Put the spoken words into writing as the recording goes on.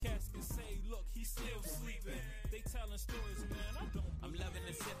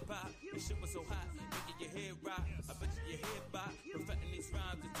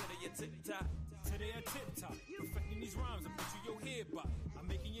hop. I'm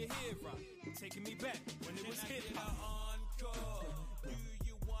making your head rock. Taking me back when it was hip hop. Encore. Do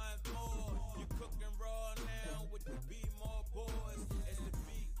you want more? You cooking raw now with the Be More boys. As the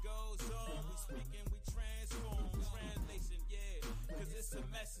beat goes on, we speaking, we transform. Translation, yeah, cause it's a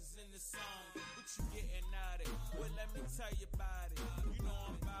message in the song. What you getting out of it? Well, let me tell you about it. You know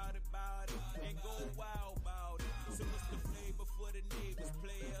I'm about it, and go wild about it. So what's the flavor for the neighbors,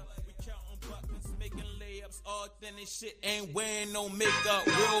 player? We counting buckets, making layups, authentic shit, ain't wearing no makeup.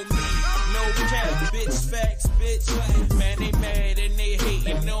 Real me, no cap, bitch, facts, bitch. Man, they mad and they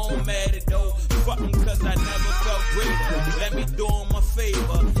hating, no matter though. Fucking cause I never felt great. Let me do them a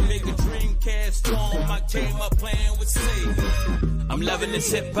favor. Make a Dreamcast form. I came up playing with Satan. I'm loving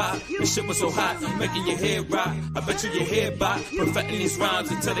this hip hop. This shit was so hot, making your head rock. I bet you your head bop. Perfecting these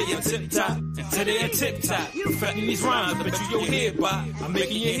rhymes until they are tip top. Until they are tip top. Perfecting these rhymes. I bet you your head bop. I'm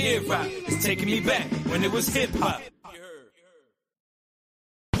making your head rock. It's taking me back when it was hip hop.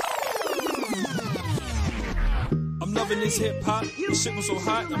 I'm loving this hip hop. This shit was so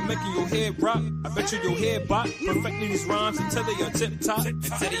hot, I'm making your head rock. I bet you your head bop. Perfecting these rhymes until they are tip top.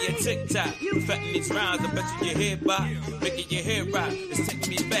 Until they are tip top. Perfecting these rhymes, I bet you your head bop. Making your head rock. It's taking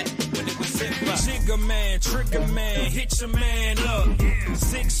me back when it was hip hop. Trigger man, hit your man up.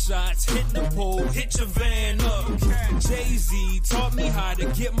 6 shots, hit the pole, hit your van up. Jay-Z taught me how to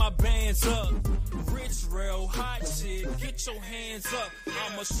get my bands up. Rich, real, hot shit, get your hands up.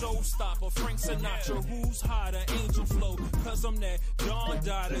 I'm a showstopper, Frank Sinatra, who's hotter? Angel Flow, cause I'm that Don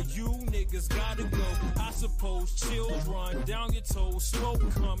Dada. You niggas gotta go. I suppose chills run down your toes.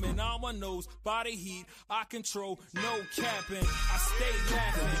 Smoke coming out my nose. Body heat, I control. No capping, I stay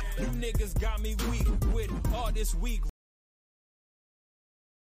laughing. You niggas got me weak with all this weak.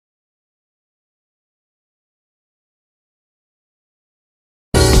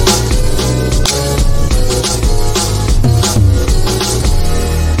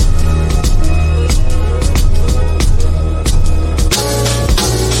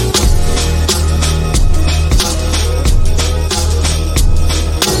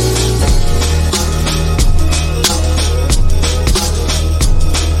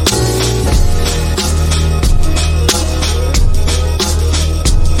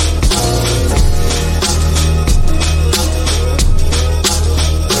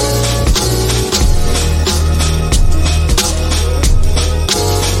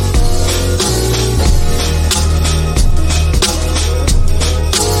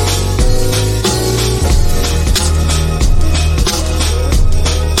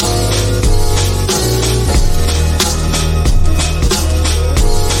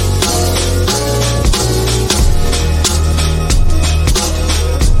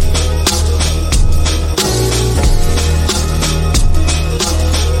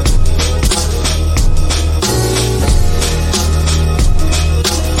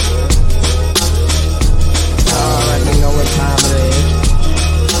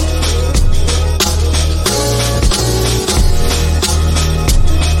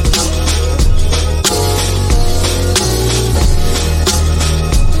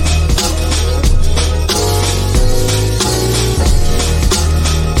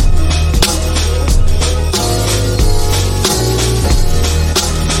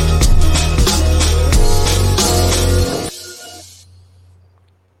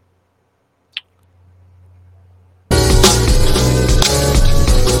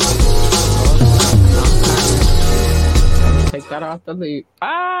 Got off the loop.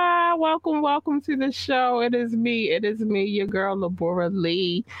 Welcome to the show. It is me, your girl, Labora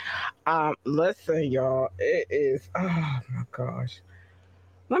Lee. Listen, y'all, it is, oh my gosh.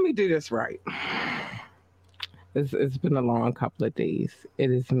 Let me do this right. It's been a long couple of days.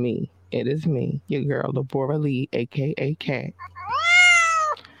 It is me, your girl, Labora Lee, aka Kat.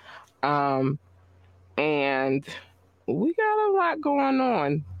 And we got a lot going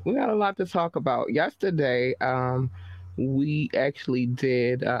on. We got a lot to talk about. Yesterday, we actually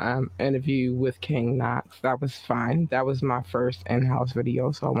did an interview with King Knox. That was fun. That was my first in-house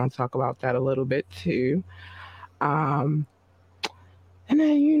video, so I want to talk about that a little bit too. And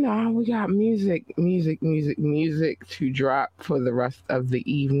then, we got music to drop for the rest of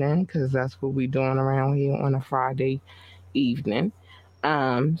the evening, because that's what we're doing around here on a Friday evening.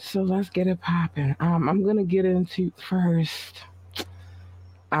 So let's get it popping. I'm going to get into first.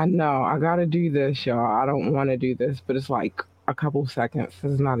 I know, I gotta do this, y'all. I don't want to do this, but it's like a couple seconds.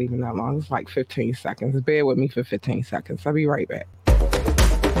 It's not even that long. It's like 15 seconds. Bear with me for 15 seconds. I'll be right back.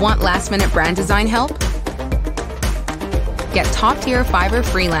 Want last-minute brand design help? Get top-tier Fiverr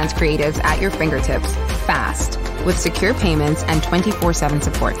freelance creatives at your fingertips fast with secure payments and 24/7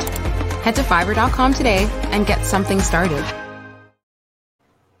 support. Head to Fiverr.com today and get something started.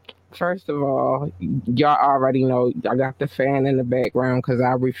 first of all, y'all already know I got the fan in the background because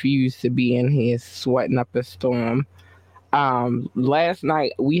I refuse to be in here sweating up a storm. Last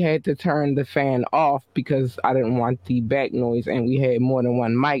night we had to turn the fan off because I didn't want the back noise, and we had more than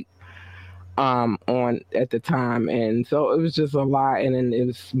one mic on at the time, and so it was just a lot, and then it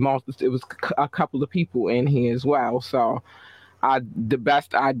was a couple of people in here as well. So the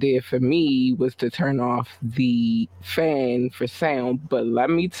best idea for me was to turn off the fan for sound. But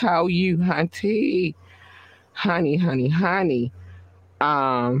let me tell you, honey,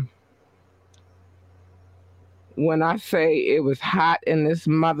 um, when I say it was hot in this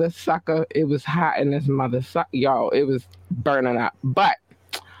mother sucker, it was hot in this mother sucker, y'all. It was burning up, but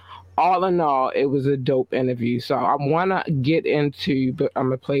all in all, it was a dope interview. So I want to get into, but I'm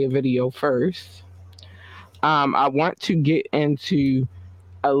gonna play a video first. I want to get into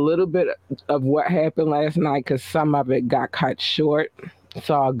a little bit of what happened last night because some of it got cut short.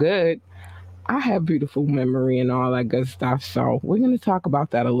 It's all good. I have beautiful memory and all that good stuff. So we're gonna talk about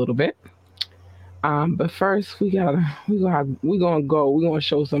that a little bit. But first we're gonna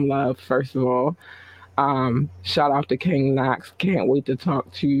show some love first of all. Shout out to King Knox. Can't wait to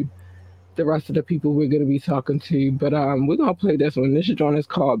talk to the rest of the people we're gonna be talking to. But we're gonna play this one. This joint is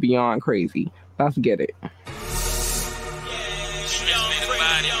called Beyond Crazy. Let's get it.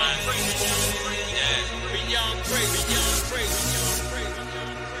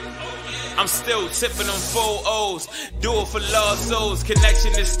 I'm still tipping them 4 O's. Do it for lost souls.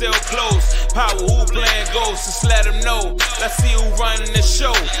 Connection is still close. Power who playing ghosts. Just let them know. Let's see who running the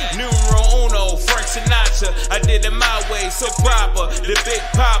show. Numero uno, Frank Sinatra. I did it my way, so proper. The Big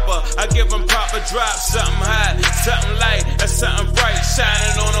Papa. I give them proper drops. Something hot, something light, and something bright.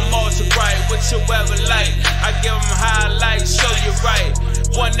 Shining on them ultra bright. With your weather light. I give them highlights. Show you right.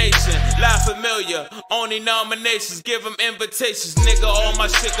 One nation, live familiar. Only nominations, give them invitations. Nigga, all my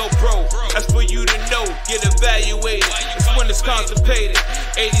shit go broke. That's for you to know, get evaluated. It's when it's constipated.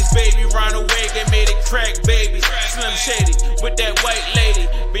 80s baby, Ronald Reagan made it crack, baby. Slim Shady with that white lady.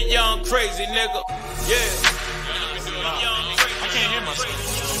 Beyond crazy, nigga. Yeah. I can't hear myself.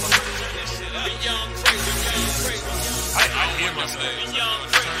 Beyond crazy. I hear myself.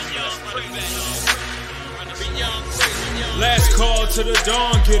 Last call to the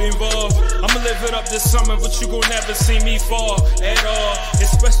dawn, get involved. I'ma live it up this summer, but you gon' never see me fall at all.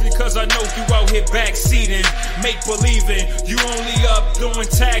 Especially cause I know you out here backseating, make believing. You only up doing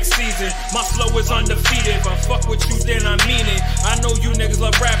tax season. My flow is undefeated. If I fuck with you, then I mean it. I know you niggas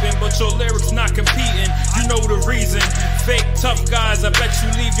love rapping, but your lyrics not competing. You know the reason. Fake tough guys, I bet you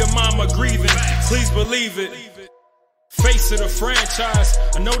leave your mama grieving. Please believe it. Face of the franchise,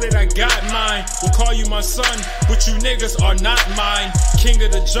 I know that I got mine. Will call you my son, but you niggas are not mine. King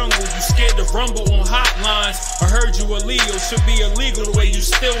of the jungle, you scared to rumble on hotlines. I heard you a Leo, should be illegal the way you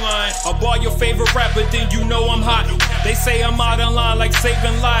still lying. I bought your favorite rapper, then you know I'm hot. They say I'm out in line like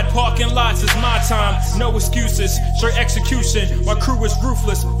saving lot. Parking lots is my time, no excuses, straight execution. My crew is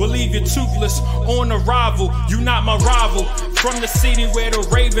ruthless, will leave you toothless. On arrival, you not my rival. From the city where the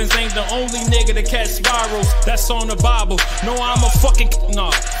Ravens ain't the only nigga that catch spirals. That's on the Bible. No, I'm a fucking nah,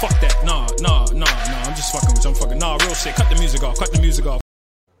 fuck that. Nah. I'm just fucking with you. I'm fucking real shit. Cut the music off.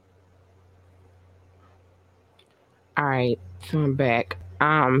 All right, so I'm back.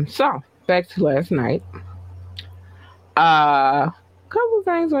 So back to last night. Couple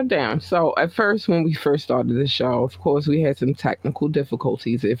things went down. So at first, when we first started the show, of course, we had some technical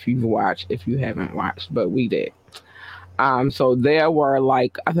difficulties. If you haven't watched, but we did. So there were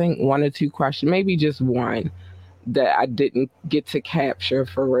like I think 1 or 2 questions, maybe just one, that I didn't get to capture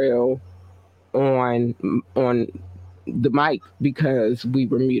for real on the mic because we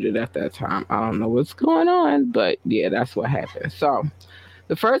were muted at that time. I don't know what's going on, but yeah, that's what happened. So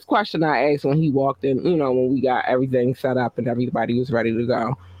the first question I asked when he walked in, when we got everything set up and everybody was ready to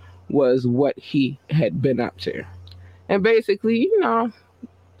go, was what he had been up to. And basically,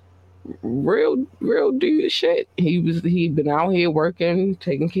 real dude shit. He'd been out here working,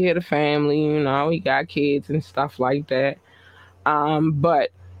 taking care of the family, he got kids and stuff like that. But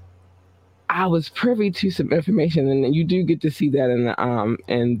I was privy to some information, and you do get to see that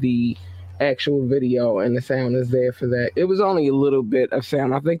in the actual video, and the sound is there for that. It was only a little bit of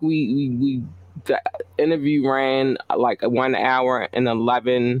sound. I think we the interview ran like 1 hour and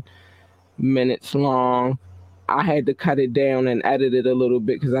 11 minutes long. I had to cut it down and edit it a little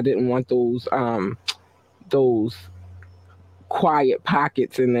bit because I didn't want those quiet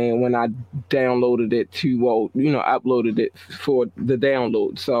pockets in there when I downloaded it uploaded it for the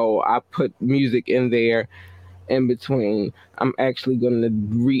download. So I put music in there in between. I'm actually going to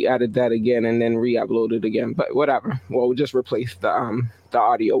re-edit that again and then re-upload it again. But whatever. We'll just replace the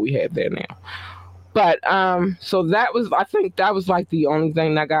audio we have there now. But so that was, I think that was like the only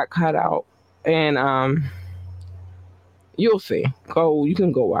thing that got cut out. And you'll see. You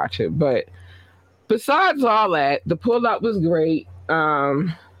can go watch it. But besides all that, the pull-up was great.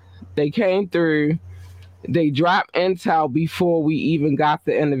 They came through. They dropped intel before we even got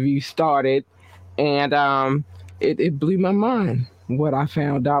the interview started. And it blew my mind what I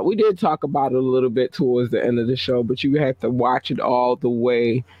found out. We did talk about it a little bit towards the end of the show, but you have to watch it all the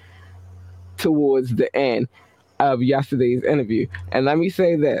way towards the end of yesterday's interview. And let me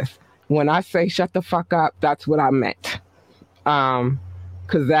say this. When I say shut the fuck up, that's what I meant.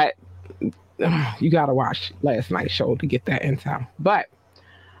 Because that, you got to watch last night's show to get that intel. But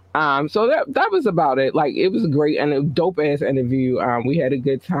so that was about it. Like, it was great and a dope ass interview. We had a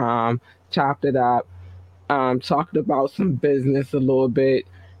good time, chopped it up, talked about some business a little bit,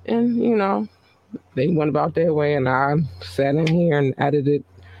 and you know, they went about their way, and I sat in here and edited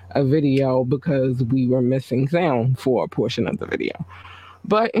a video because we were missing sound for a portion of the video.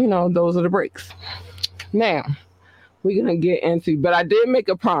 But you know, those are the breaks. Now we're gonna get into, but I did make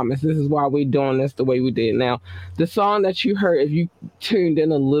a promise. This is why we're doing this the way we did. Now, the song that you heard, if you tuned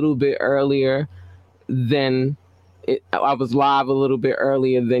in a little bit earlier than I was live a little bit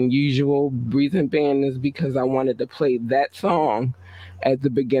earlier than usual. Reason being is because I wanted to play that song at the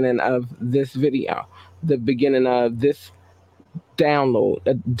beginning of this video, the beginning of this download,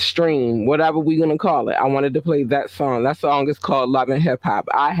 stream, whatever we're gonna call it. I wanted to play that song. That song is called Love and Hip Hop.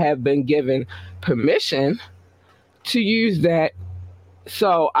 I have been given permission to use that,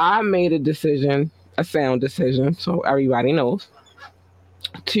 so I made a decision, a sound decision, so everybody knows,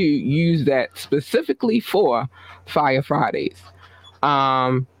 to use that specifically for Fire Fridays.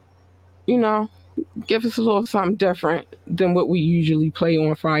 You know, give us a little something different than what we usually play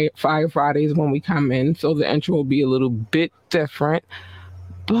on Fire Fridays when we come in, so the intro will be a little bit different,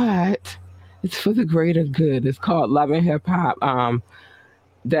 but it's for the greater good. It's called Love and Hip Hop.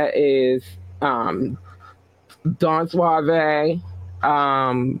 That is Don Suave,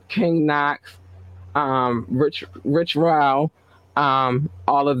 King Knox, Rich Rao,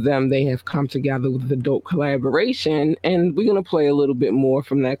 all of them, they have come together with a dope collaboration, and we're going to play a little bit more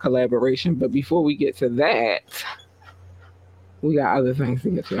from that collaboration. But before we get to that, we got other things to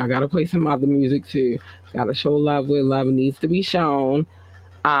get to. I got to play some other music too. Got to show love where love needs to be shown.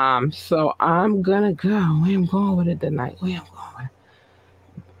 So I'm going to go. Where I'm going with it tonight? Where I'm going with it?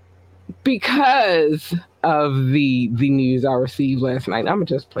 Because of the news I received last night, I'm going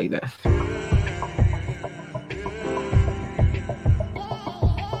to just play this.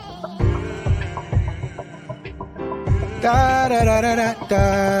 Da da da da da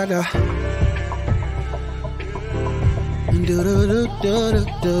da da. Do do do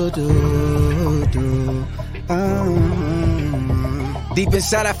do do do do. Deep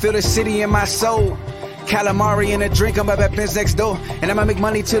inside, I feel the city in my soul. Calamari in a drink, I'm up at Ben's next door. And I'ma make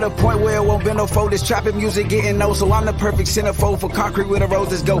money to the point where it won't bend no fold. This trapping music getting old, so I'm the perfect centerfold for concrete where the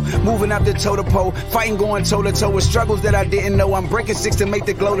roses go. Moving up the toe to pole, fighting going toe to toe with struggles that I didn't know. I'm breaking six to make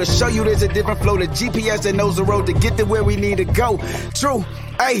the glow, to show you there's a different flow. The GPS that knows the road to get to where we need to go. True.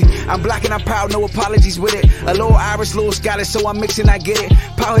 Hey, I'm black and I'm proud, no apologies with it. A little Irish, little Scottish, so I'm mixing, I get it.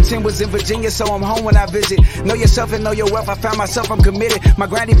 Powhatan was in Virginia, so I'm home when I visit. Know yourself and know your wealth, I found myself, I'm committed. My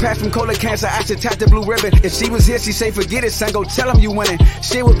granny passed from colon cancer, I should tap the blue ribbon. If she was here, she say forget it, son, go tell them you winning.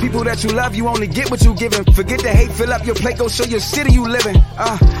 Share with people that you love, you only get what you giving. Forget the hate, fill up your plate, go show your city you living.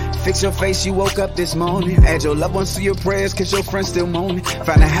 Fix your face, you woke up this morning. Add your loved ones to your prayers, cause your friends still moaning.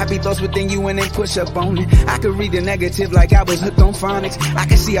 Find the happy thoughts within you and then push up on it. I could read the negative like I was hooked on phonics. I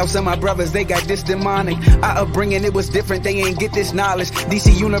can see how some of my brothers, they got this demonic. Our upbringing, it was different, they ain't get this knowledge.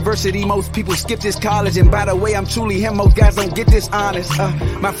 DC University, most people skip this college. And by the way, I'm truly him, most guys don't get this honest.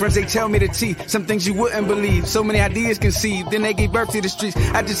 My friends, they tell me the T, some things you wouldn't believe. So many ideas conceived, then they gave birth to the streets.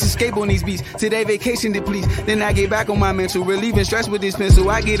 I just escape on these beats, today vacation depletes. Then I get back on my mental, relieving stress with this pencil.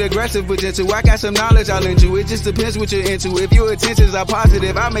 I get aggressive but gentle, I got some knowledge I'll lend you. It just depends what you're into. If your intentions are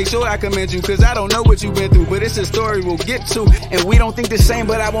positive, I make sure I commend you. Cause I don't know what you've been through, but it's a story we'll get to. And we don't think the same,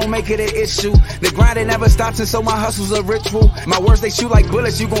 but I won't make it an issue. The grind, it never stops, and so my hustle's a ritual. My words, they shoot like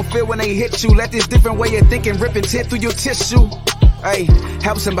bullets, you gon' feel when they hit you. Let this different way of thinking rip and tear through your tissue. Hey,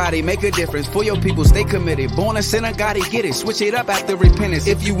 help somebody, make a difference. For your people, stay committed. Born a sinner, gotta get it. Switch it up after repentance.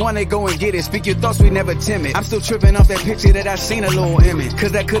 If you want it, go and get it. Speak your thoughts, we never timid. I'm still tripping off that picture that I seen a little image.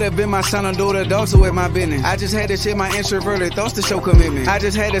 Cause that could have been my son or daughter, dog, so with my business. I just had to share my introverted thoughts to show commitment. I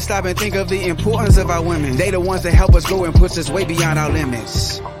just had to stop and think of the importance of our women. They the ones that help us grow and push us way beyond our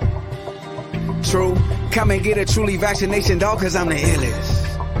limits. True. Come and get a truly vaccination, dog, cause I'm the illest.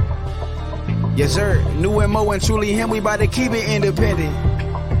 Yes, sir. New and Mo and truly him, we about to keep it independent.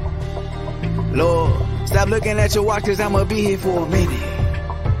 Lord, stop looking at your watch, cause I'ma be here for a minute.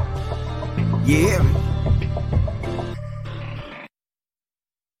 Yeah.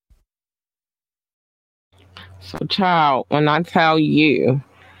 So, child, when I tell you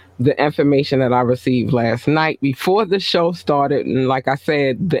the information that I received last night before the show started, and like I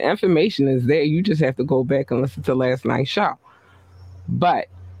said, the information is there. You just have to go back and listen to last night's show. But,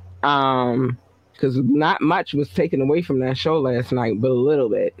 because not much was taken away from that show last night, but a little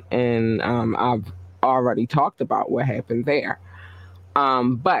bit. And I've already talked about what happened there.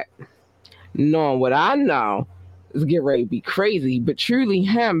 But knowing what I know is get ready to be crazy. But truly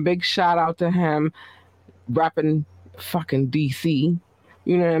him, big shout out to him, repping fucking DC.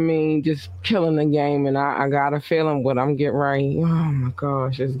 You know what I mean? Just killing the game. And I got a feeling what I'm getting ready. Oh my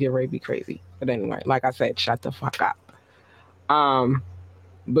gosh, it's get ready to be crazy. But anyway, like I said, shut the fuck up.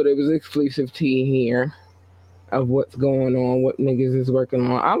 But it was exclusive tea here of what's going on, what niggas is working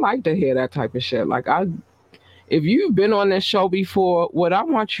on. I like to hear that type of shit. Like, if you've been on this show before, what I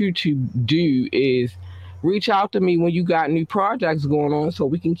want you to do is reach out to me when you got new projects going on so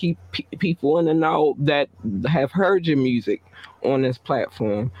we can keep people in the know that have heard your music on this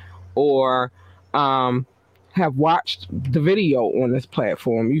platform or have watched the video on this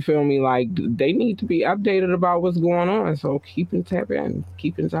platform. You feel me? Like, they need to be updated about what's going on. So keep in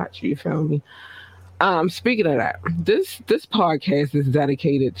touch. You feel me? Speaking of that, this podcast is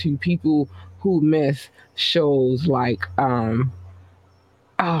dedicated to people who miss shows like oh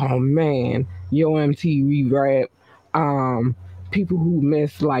man, Yo MTV Rap, people who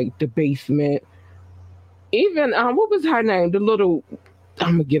miss like The Basement, even what was her name? The little,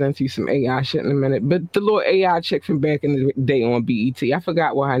 I'm gonna get into some AI shit in a minute, but the little AI chick from back in the day on BET, I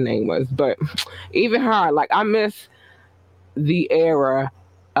forgot what her name was, but even her, like, I miss the era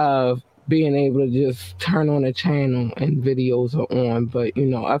of being able to just turn on a channel and videos are on, but you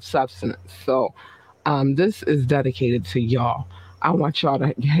know, of substance. So this is dedicated to y'all. I want y'all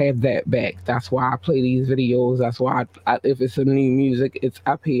to have that back. That's why I play these videos. That's why if it's some new music, it's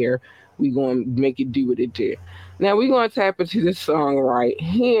up here. We're going to make it do what it did. Now we're going to tap into this song right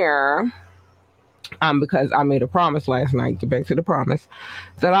here. Because I made a promise last night, get back to the promise,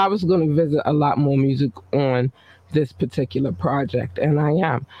 that I was going to visit a lot more music on this particular project. And I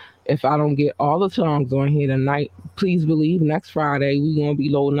am. If I don't get all the songs on here tonight, please believe next Friday we're going to be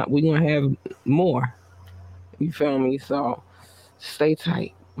loading up. We're going to have more. You feel me? So stay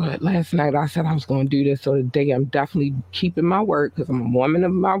tight. But last night I said I was going to do this. So today I'm definitely keeping my word because I'm a woman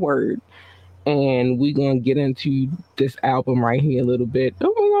of my word. And we're going to get into this album right here a little bit.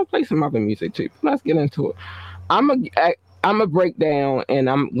 Oh, we're going to play some other music too. Let's get into it. I'm a break down, and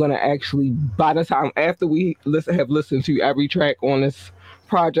I'm going to actually, by the time after we have listened to every track on this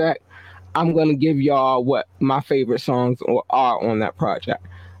project, I'm going to give y'all what my favorite songs are on that project.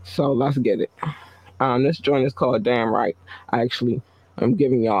 So let's get it. This joint is called Damn Right. I'm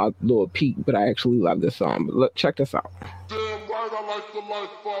giving y'all a little peek, but I actually love this song. But look, check this out. Damn right, I like the life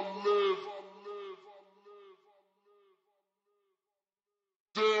I live.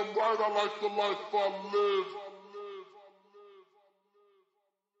 Damn right, I like the life I live.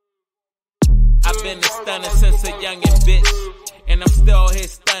 I've been a stunner since a youngin' bitch, and I'm still here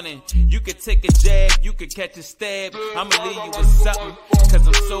stunning. You could take a jab, you could catch a stab. I'ma leave you with something, cause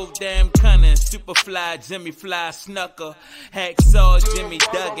I'm so damn cunning. Superfly, Jimmy Fly, Snucker, Hacksaw, Jimmy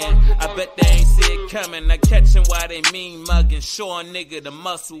Duggan. I bet they ain't see it coming. I catch 'em while they mean mugging. Show a nigga the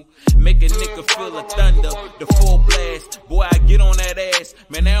muscle, make a nigga feel the thunder, the full blast. Boy, I get on that ass,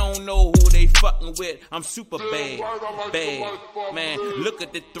 man, I don't know who they fucking with. I'm super bad, man, look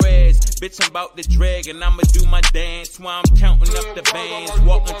at the threads. Bitch, I'm about to drag and I'ma do my dance while I'm counting up the bands.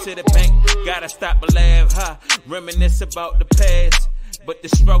 Walking to the bank, gotta stop and laugh, huh? Reminisce about the past. But the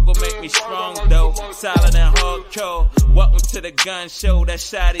struggle make me strong though, solid and hardcore. Welcome to the gun show, that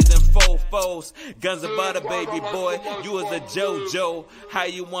shotties and fofos. Guns of butter, baby boy, you was a JoJo. How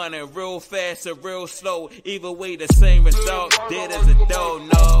you want it, real fast or real slow? Either way, the same result, dead as a dough,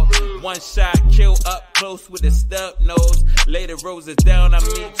 no. One shot, kill up close with a stub nose. Lay the roses down, I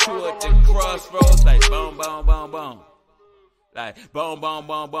meet you at the crossroads, like boom, boom, boom, boom. Like, boom, boom,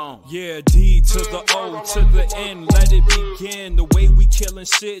 boom, boom. Yeah, D to the O to the N, let it begin. The way we killing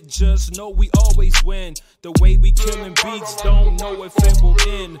shit, just know we always win. The way we killing beats, don't know if it will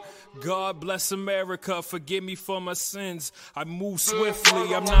end. God bless America, forgive me for my sins. I move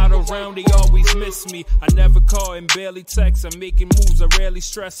swiftly, I'm not around, they always miss me. I never call and barely text, I'm making moves, I rarely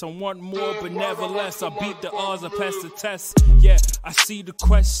stress. I want more, but never less. I beat the odds, I pass the test. Yeah, I see the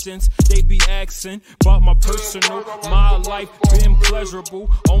questions, they be asking about my personal. My life been pleasurable,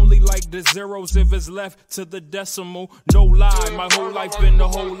 only like the zeros if it's left to the decimal. No lie, my whole life been the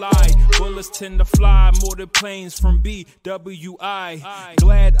whole lie. Bullets tend to fly more than planes from BWI.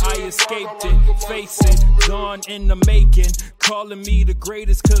 Glad I escaped it, face it, gone in the making. Calling me the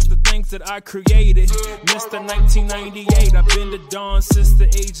greatest cause the things that I created. Mr. 1998, I've been the Don since the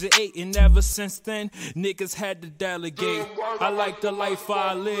age of 8. And ever since then, niggas had to delegate. I like the life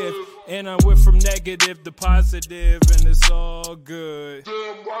I live, and I went from negative to positive, and it's all good.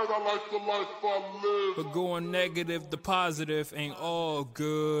 Damn right, I like the life I live. But going negative to positive ain't all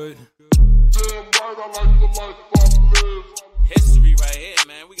good. Damn right, I like the life I live. History right here,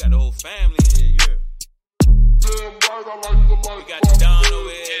 man. We got the whole family here, yeah. Damn right, I like the life We got the Don over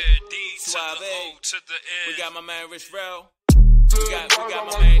here, Yeah, D to the Suave. O to the N. We got my man Rich Rel. We got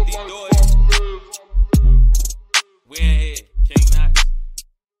my man D Doyle. We in here, King Knox.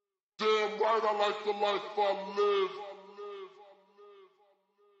 Damn right, I like the life I live.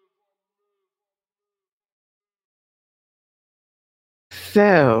 So,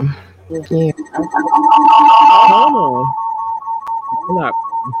 yeah. Hold on. Hold up.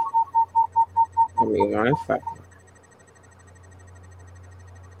 Give me 1 second.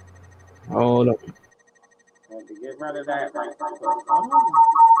 Hold on. And to get rid of that, like,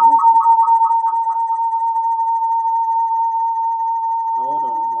 hold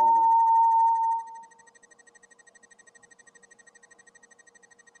on.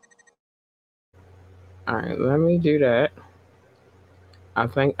 Alright, let me do that. I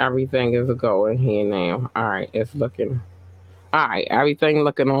think everything is a go in here now. Alright, it's looking. Alright, everything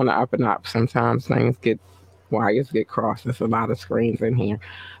looking on the up and up. Sometimes wires get crossed. There's a lot of screens in here.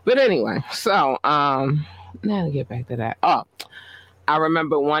 But anyway, so, now to get back to that. Oh, I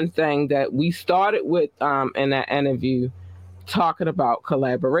remember one thing that we started with in that interview talking about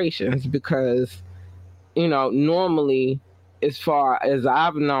collaborations because, normally as far as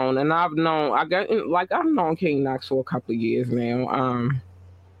I've known King Knox for a couple of years now.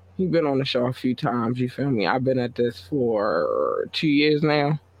 He's been on the show a few times, you feel me? I've been at this for 2 years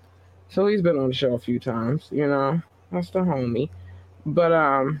now. So he's been on the show a few times, That's the homie. But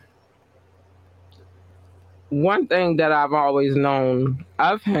one thing that I've always known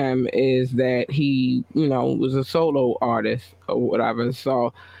of him is that he, was a solo artist or whatever.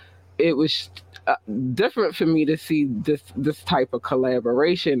 So it was different for me to see this type of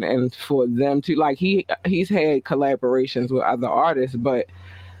collaboration and for them to he's had collaborations with other artists, but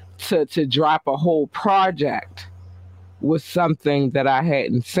to drop a whole project was something that I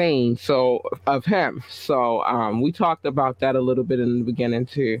hadn't seen of him. So we talked about that a little bit in the beginning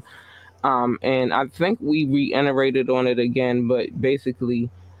too. And I think we reiterated on it again, but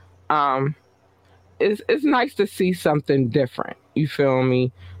basically it's nice to see something different. You feel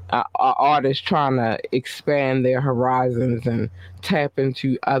me? Artists trying to expand their horizons and tap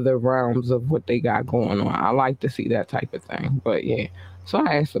into other realms of what they got going on. I like to see that type of thing. But yeah, so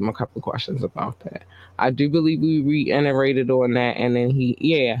I asked him a couple of questions about that. I do believe we reiterated on that, and then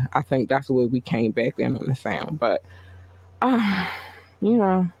I think that's where we came back in on the sound. But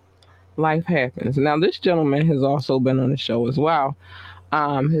life happens. Now this gentleman has also been on the show as well.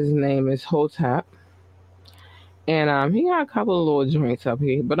 His name is Hotep. And he got a couple of little joints up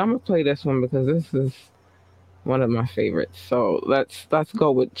here, but I'm gonna play this one because this is one of my favorites. So let's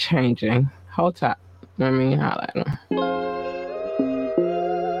go with Changing. Hotep. Let me highlight him.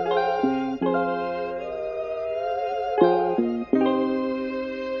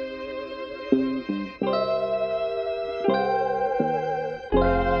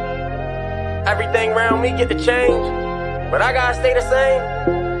 Everything around me get to change, but I gotta stay the same.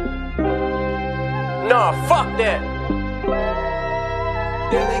 Nah, fuck that.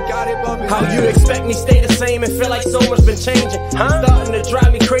 How you expect me stay the same and feel like so much been changing? Starting to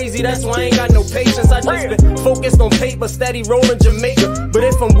drive me crazy, that's why I ain't got no patience. I just been focused on paper, steady rolling Jamaica. But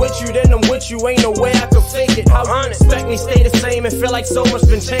if I'm with you, then I'm with you, ain't no way I can fake it. How you expect me stay the same and feel like so much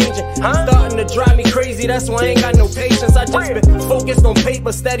been changing? Starting to drive me crazy, that's why I ain't got no patience. I just been focused on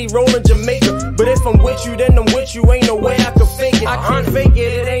paper, steady rolling Jamaica. But if I'm with you, then I'm with you, ain't no way I can fake it. I can't fake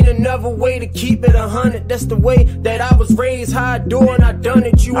it, it ain't another way to keep it 100. That's the way that I was raised, how I do and I done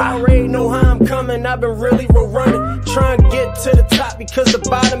it. You already know how I'm coming, I've been really road running. try and get to the top because the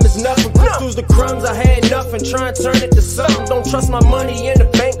bottom is nothing. Crystals the crumbs, I had nothing. Try and turn it to something. Don't trust my money in the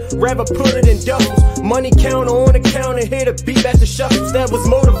bank, rather put it in duffels. Money counter on the counter, hit a beat back to shuffles. That was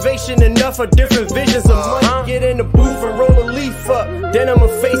motivation enough for different visions of money. Get in the booth and roll a leaf up, then I'ma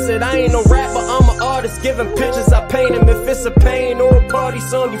face it. I ain't no rapper, I'm an artist, giving pictures, I paint them. If it's a pain or a party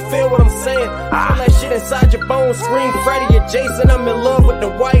song, you feel what I'm saying. Feel that shit inside your bones, scream Freddy or Jason. I'm in love with the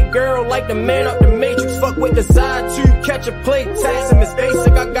white girl, like the man up the Matrix. Fuck with the side too, catch a plate. Tax him is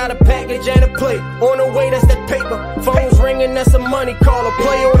basic, I got a package and a plate. On the way, that's that paper. Phones ringing, that's a money call, a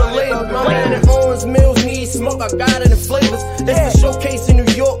play on the label. My man at Owens Mills needs smoke, I got it in flavors. It's a showcase in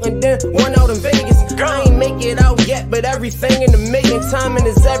New York and then one out in Vegas. I ain't make it out yet, but everything in the making. Timing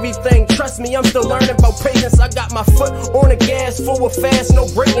is everything. Trust me, I'm still learning about patience. I got my foot on the gas, forward fast, no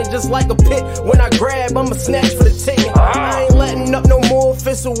braking, just like a pit. When I grab, I'ma snatch for the ticket. I ain't letting up no more. If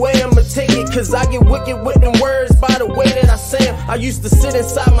it's away, I'ma take it. Cause I get wicked with them words by the way that I say them. I used to sit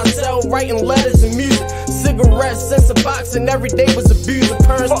inside my cell writing letters and music. Cigarettes, sense of box, and every day was abusing.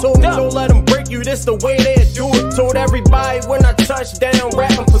 Parents told me don't let them break you, this the way they do it. Told everybody when I touch down,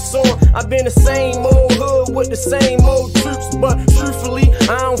 rapping, pursuing. I've been the same old hood with the same old troops, but truthfully,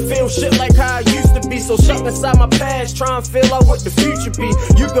 I don't feel shit like how I used to be. So stuck inside my past, try and feel out what the future be.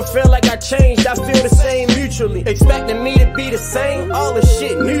 You can feel like I changed, I feel the same mutually. Expecting me to be the same, all this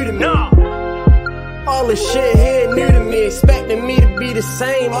shit new to me. All this shit here new to me. Expecting me to be the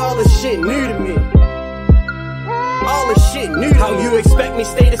same, all this shit new to me. All this shit new. How you expect me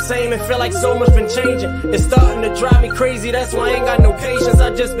stay the same and feel like so much been changing? It's starting to drive me crazy, that's why I ain't got no patience. I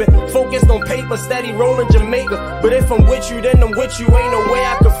just been focused on paper, steady rolling Jamaica. But if I'm with you, then I'm with you, ain't no way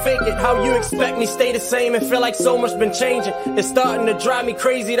I can fake it. How you expect me stay the same and feel like so much been changing? It's starting to drive me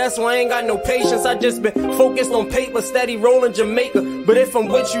crazy, that's why I ain't got no patience. I just been focused on paper, steady rolling Jamaica. But if I'm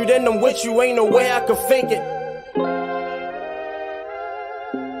with you, then I'm with you, ain't no way I can fake it.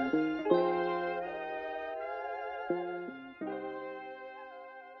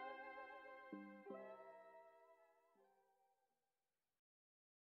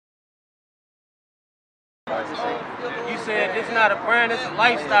 You said this not a brand, it's a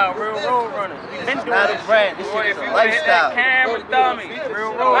lifestyle, real road runners. We been doing not a brand, this shit is a lifestyle. Camera dummy,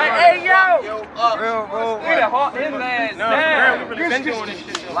 real road runners. Hey yo! Real road runners. We done hawked his ass down. We really been doing this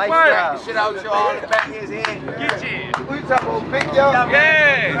shit. Lifestyle. Shit out your all in the back of his head. Get you. Who you talking about, big yo?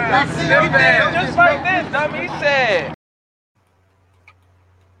 Yeah. Just like this, dummy said.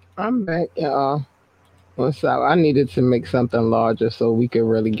 I'm back, y'all. What's up? I needed to make something larger so we could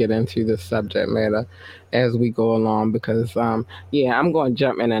really get into the subject matter as we go along because, yeah, I'm going to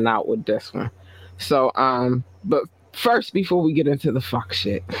jump in and out with this one. So, but first, before we get into the fuck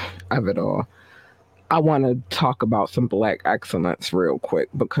shit of it all, I want to talk about some Black excellence real quick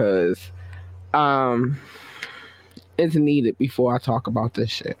because, it's needed before I talk about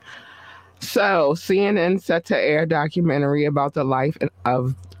this shit. So, CNN set to air a documentary about the life and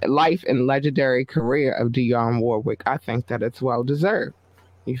legendary career of Dionne Warwick. I think that it's well deserved.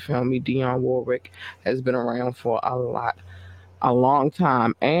 You feel me? Dionne Warwick has been around for a long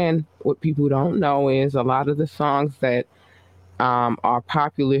time. And what people don't know is a lot of the songs that are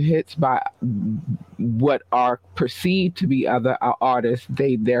popular hits by what are perceived to be other artists,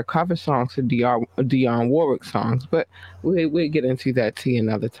 they're cover songs to Dionne Warwick songs. But we'll get into that tea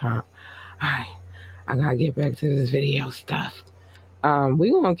another time. All right, I gotta get back to this video stuff.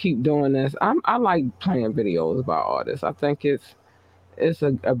 We're gonna keep doing this. I like playing videos about artists. I think it's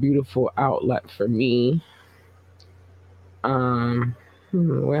a beautiful outlet for me.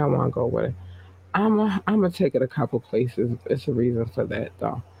 Where I wanna go with it. I'm gonna take it a couple places. It's a reason for that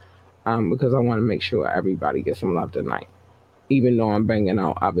though. Because I want to make sure everybody gets some love tonight. Even though I'm banging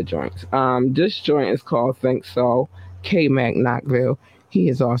out other joints. This joint is called Think So. K-Mac Knoxville. He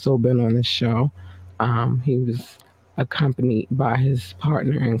has also been on the show. He was accompanied by his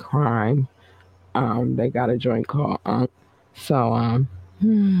partner in crime. They got a joint called Unk. So,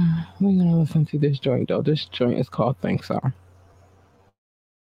 we're gonna listen to this joint though. This joint is called Think So.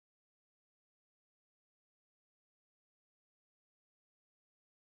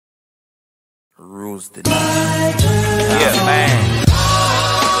 Rules the day. Yeah, man.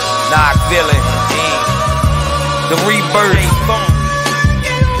 Knoxville. The rebirth.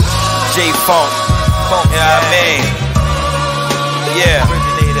 J-Funk. You know what I mean? Yeah.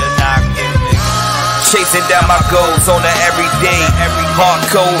 Chasing down my goals on the everyday. Hard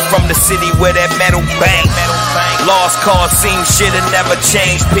code from the city where that metal bang. Lost cause seems shit'll never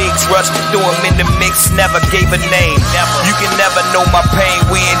change. Pigs rush, threw him in the mix, never gave a name. You can never know my pain,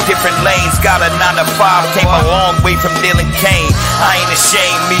 we in different lanes. Got a 9 to 5, came a long way from dealing cane. I ain't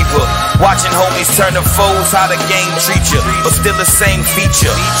ashamed either. Watching homies turn to foes, how the game treat you, but still the same feature.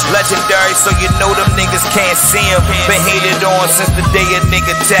 Legendary, so you know them niggas can't see him. Been hated on since the day a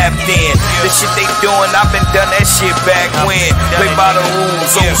nigga tapped in. The shit they doing, I've been done that shit back when. Play by the rules,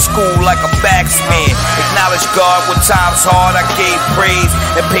 old school like a backsman. Acknowledge God when times hard, I gave praise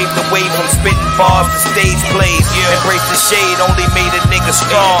and paved the way from spitting bars to stage plays. Embrace the shade, only made a nigga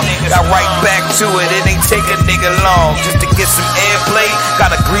strong. Got right back to it, it ain't take a nigga long. Just to get some airplay,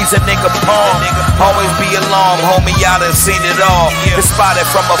 gotta grease a nigga palm. Always be alarmed, homie, y'all done seen it all. Been spotted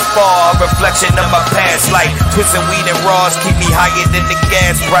from afar, a reflection of my past life. Twisting weed and raws keep me higher than the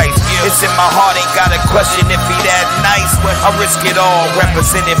gas price. It's in my heart, ain't got a question if he that nice. I risk it all,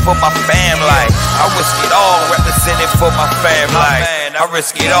 representing for my family. I risk it all, representing for my family. I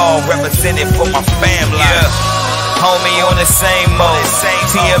risk it all, representing for my family. Homie on the same mode.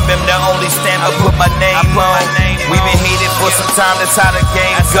 TMM the only stamp I put my name on. We been hated for some time, that's how the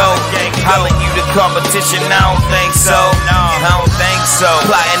game go. Hollering you the competition, I don't think so. I don't think so.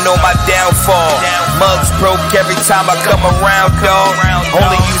 Plotting on my downfall. Mugs broke every time I come around, dog.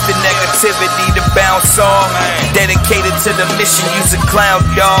 Only use the negativity to bounce off. Dedicated to the mission, use a clown,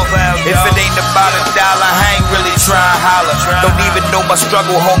 dog. If it ain't about $1, I ain't really trying to holler. Don't even know my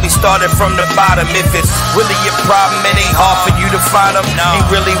struggle, homie, started from the bottom. If it's really a problem, it ain't hard for you to find them. Ain't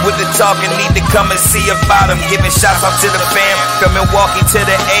really with the talking, need to come and see about them. Giving shots out to the fam, from Milwaukee to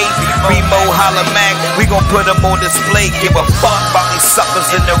the A. Remo, Holla Mac, we gon' put them on display. Give a fuck about these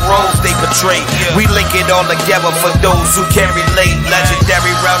suckers in the roles they portray. We link it all together for those who can relate.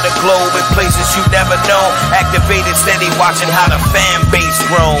 Legendary round the globe in places you never know. Activated, steady watching how the fan base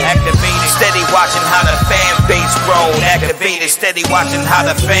grown. Activated, steady watching how the fan base grown. Activated, steady watching how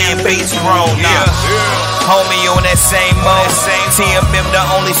the fan base grown. Homie on that same mode. TMM the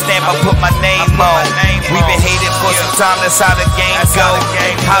only stamp I put my name on. We been hated for some time, that's how the game go.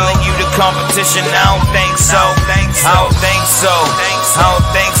 Hollering you the competition, I don't think so. I don't think so. I don't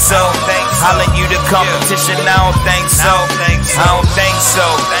think so. Hollering you the competition, I don't think so. I don't think so.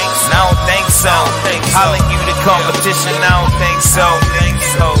 I don't think so. Hollering you the competition, I don't think so.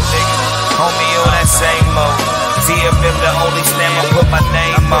 Homie on that same mode. TMM the only stamp I put my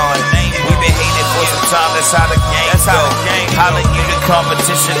name on. We been hated for some time, that's how the game go. Hollering you the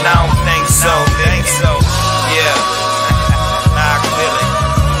competition, I don't think so. Yeah. Nah, I feel it.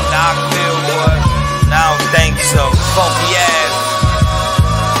 Nah, I feel what? Nah, I don't think so. Funky ass.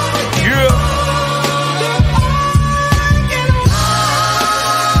 Yeah.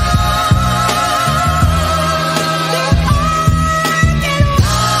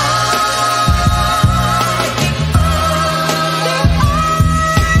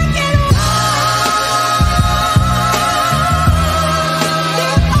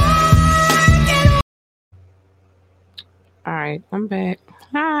 Alright, I'm back.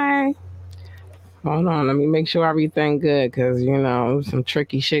 Hi. Hold on, let me make sure everything good, because some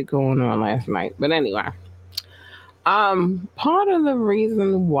tricky shit going on last night. But anyway, part of the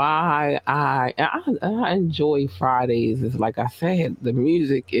reason why I enjoy Fridays is, like I said, the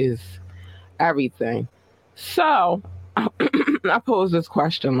music is everything. So I posed this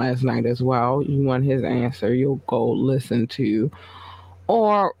question last night as well. You want his answer, you'll go listen to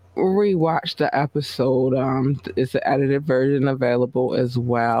or rewatch the episode. It's an edited version available, as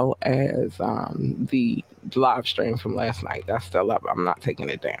well as the live stream from last night. That's still up. I'm not taking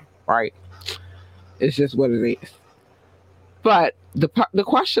it down, right? It's just what it is. But the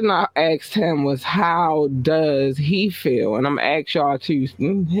question I asked him was, how does he feel? And I'm gonna ask y'all to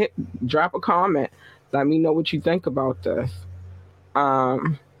drop a comment. Let me know what you think about this.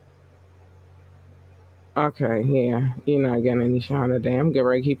 Okay, yeah, you're not getting any shine of damn. Get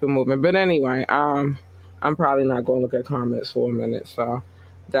ready, keep it moving. But anyway, I'm probably not going to look at comments for a minute, so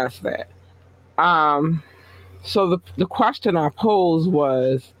that's that. So the question I posed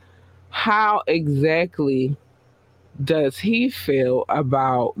was, how exactly does he feel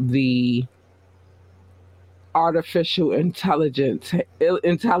about the artificial intelligence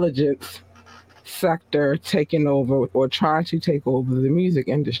sector taking over or trying to take over the music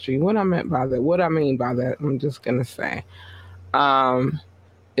industry? What I mean by that, I'm just gonna say,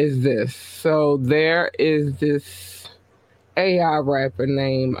 is this. So there is this AI rapper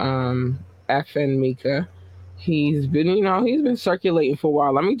named FN Mika. He's been circulating for a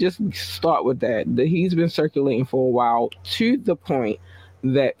while. Let me just start with that. He's been circulating for a while, to the point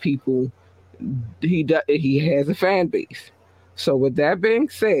that he has a fan base. So with that being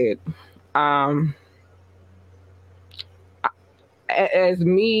said, as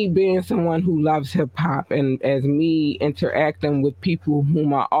me being someone who loves hip hop, and as me interacting with people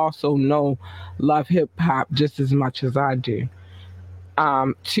whom I also know love hip hop just as much as I do,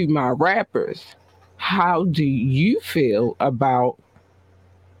 to my rappers, how do you feel about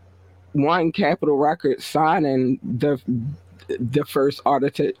one Capitol Records signing the first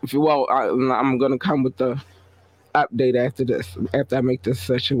artist? Well, I'm gonna come with the update after this, after I make this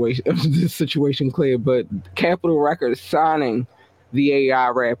situation clear. But Capitol Records signing the AI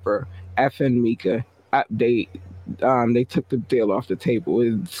rapper FN Mika update. They took the deal off the table.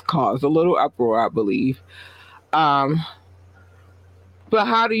 It's caused a little uproar, I believe. But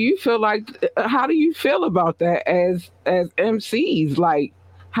how do you feel about that as MCs? Like,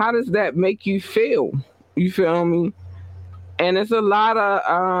 how does that make you feel? You feel me? And it's a lot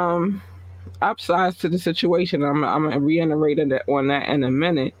of upsides to the situation. I'm gonna reiterate that on that in a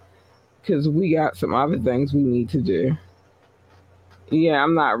minute, because we got some other things we need to do. Yeah,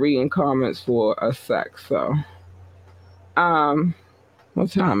 I'm not reading comments for a sec, so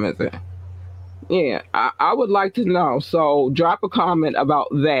what time is it? Yeah, I would like to know. So drop a comment about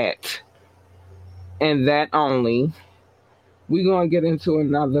that and that only. We're gonna get into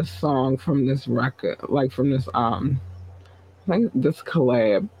another song from this record, like from this I think this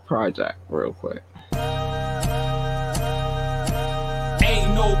collab project real quick.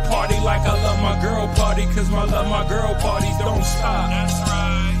 Ain't no party like I love my girl party, cause my love my girl parties don't stop. That's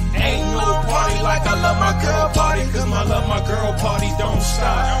right. Ain't no party like I love my girl party, cause my love my girl parties don't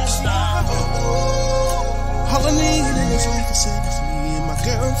stop. Don't stop. All I need in this life is me and my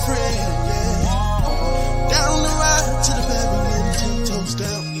girlfriend, yeah. Down the ride to the Pavilion, 10 toes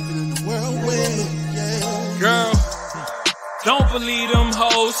down, even in the whirlwind, yeah. Girl, don't believe them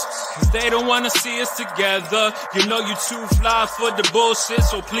hoes, cause they don't wanna see us together. You know you too fly for the bullshit,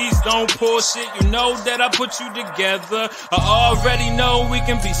 so please don't push it. You know that I put you together. I already know we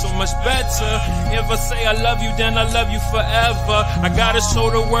can be so much better. If I say I love you, then I love you forever. I gotta show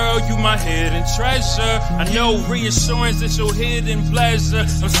the world you my hidden treasure. I know reassurance is your hidden pleasure.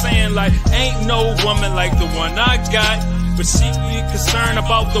 I'm saying like, ain't no woman like the one I got, but she be concerned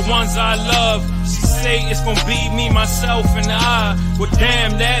about the ones I love. She say it's gonna be me, myself, and I. Well,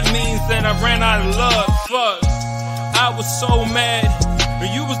 damn, that means that I ran out of love. Fuck, I was so mad.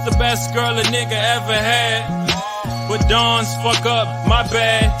 You was the best girl a nigga ever had. But Dawn's fuck up, my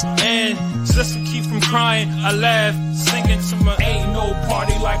bad. And just to keep from crying, I laugh, singing to my ain't no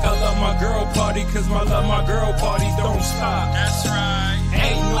party like I love my girl party, cause my love my girl parties don't stop. That's right.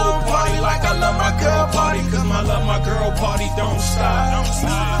 Ain't no party like I love my girl party, cause my love my girl parties don't stop. Don't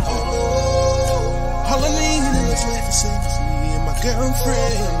stop. All I need in this life is me and my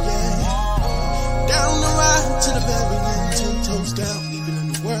girlfriend, yeah. Down the ride to the Pavilion, 10 toes down, even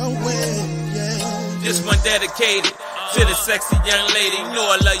in the whirlwind, yeah. This one dedicated to the sexy young lady. You know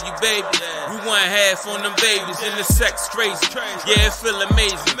I love you, baby. We want half on them babies, and the sex crazy. Yeah, it feel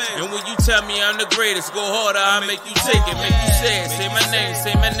amazing. And when you tell me I'm the greatest, go harder, I'll make you take it, make you say it. Say my name,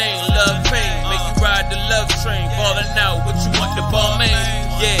 love pain. Make you ride the love train, ballin' out, what you want the ball man?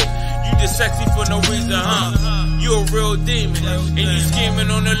 Yeah, you just sexy for no reason, huh? You a real demon, and you scheming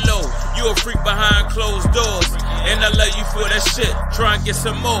on the low. You a freak behind closed doors, and I love you for that shit. Try and get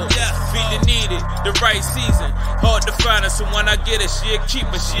some more. Feed the needed, the right season. Hard to find her, so when I get her, she a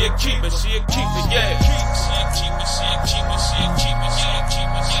keeper, she a keeper, she a keeper, yeah. She a keeper, she a keeper, she a keeper, she a keeper, she a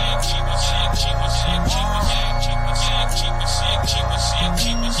keeper, she a keeper, she a keeper, she a keeper, she a keeper, she a keeper, she a keeper, she a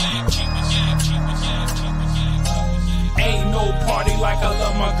keeper, she a keeper, she a keeper. Ain't no party like I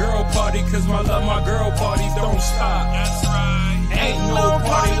love my girl party, cause my love my girl parties don't stop. That's right. Ain't no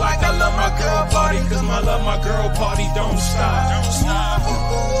party like I love my girl party, cause my love my girl parties don't stop. Don't stop.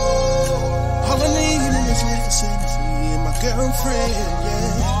 All I need in this life is me and my girlfriend,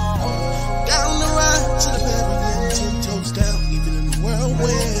 yeah. Down the ride to the Pavilion, 10 toes down, even in the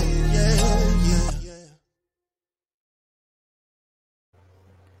whirlwind, yeah, yeah.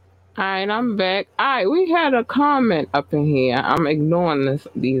 All right, I'm back. All right, we had a comment up in here. I'm ignoring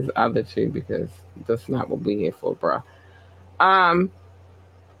these other two because that's not what we're here for, bro.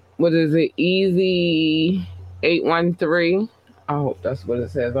 What is it? Easy 813. I hope that's what it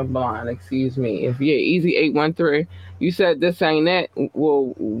says. I'm blind. Excuse me. If yeah, Easy 813. You said this ain't it.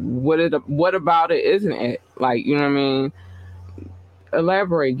 Well, what about it isn't it? Like, you know what I mean?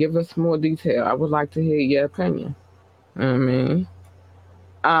 Elaborate. Give us more detail. I would like to hear your opinion. You know what I mean?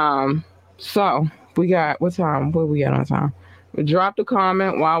 So we got what time? What we got on time? We dropped a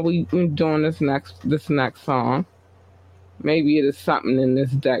comment while we doing this next song. Maybe it is something in this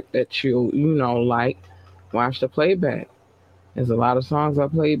deck that you like. Watch the playback. There's a lot of songs I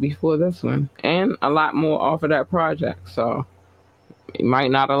played before this one, and a lot more off of that project. So You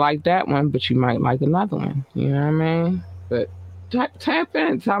might not have liked that one, but you might like another one. You know what I mean? But tap in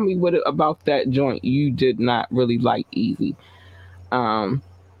and tell me what about that joint you did not really like, Easy.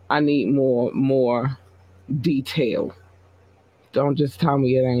 I need more detail. Don't just tell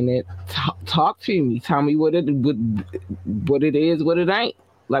me it ain't it. Talk to me. Tell me what it is, what it ain't.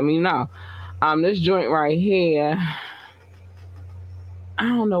 Let me know. This joint right here, I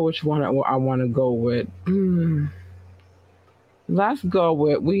don't know which one I want to go with. Let's go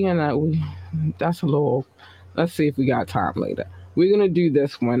with that's a little. Let's see if we got time later. We're gonna do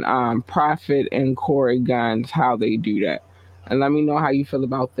this one. Prophet and Corey Guns, how they do that, and let me know how you feel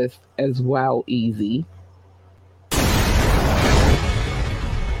about this as well, Easy.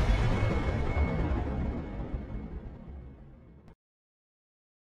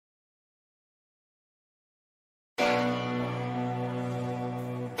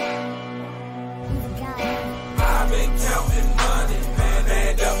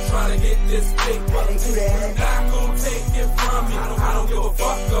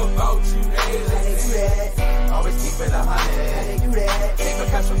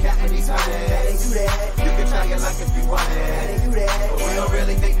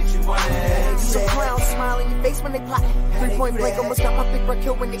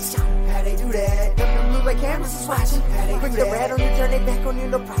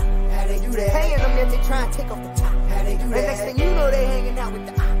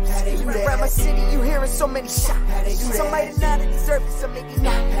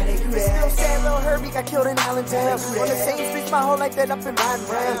 That up and riding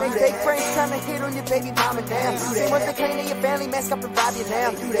around. They take frames trying to hit on your baby mama now. They want the cane of your family, mask up and rob you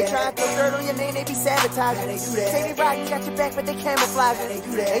now. They try to throw dirt on your name, they be sabotaging. Say they riding, got your back, but they camouflaging.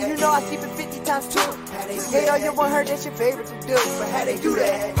 And you know I keep it 50 times too. Hate all you want her, that's your favorite to do. But how they do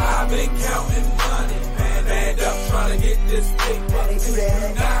that? I've been counting money, man up trying to get this paper. How they do that?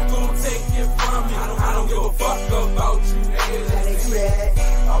 You're not gonna take it from me. I don't give a fuck about you, niggas. How they do that?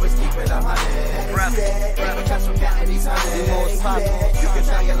 Always keep it 100. Never catch from counting these hundreds. You can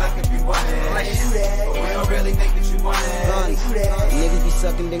try your luck if you want it, but we don't really think that you want it. Niggas be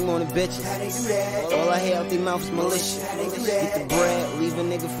sucking dick on the bitches. All I hear out their mouth is malicious. Get the bread, leave a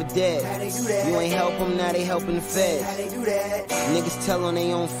nigga for dead. You ain't help them, now they helping the feds. Niggas tell on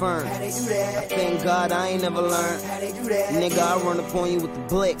they own firm. I thank God I ain't never learned. Nigga, I run up on you with the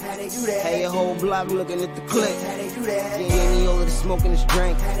blick. Hey, your whole block looking at the clip. Gave me all of the smoke and this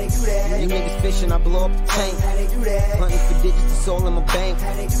drink. You niggas fishing, I blow up the tank. Hunting for digits, the soul in my bank.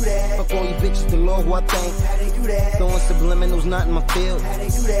 Fuck all you bitches, the Lord who I thank. Throwing subliminals, not in my field.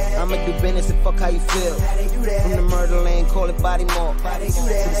 I'ma do business and fuck how you feel. From the murder lane, call it body mark. To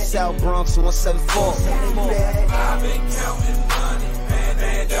the South Bronx, 174. I've been counting money,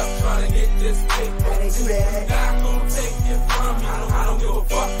 man up trying to get this paper. You're not gonna take it from me. I don't give a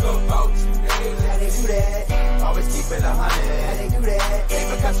fuck about you, niggas. Always keep it 100.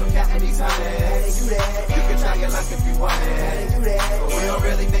 Never catch from counting these hundreds. You can try your luck if you want it, but we don't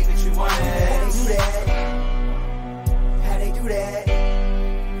really think that you want it. How they do that?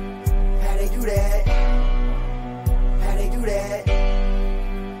 How they do that? How they do that?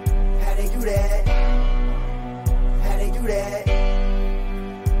 How they do that? How they do that?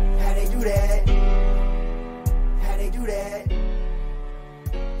 How they do that? How they do that?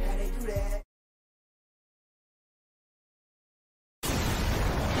 How they do that?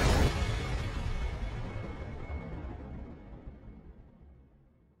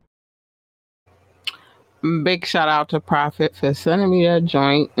 Big shout out to Prophet for sending me that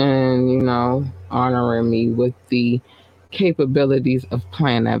joint and, you know, honoring me with the capabilities of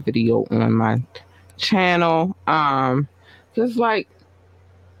playing that video on my channel. Just like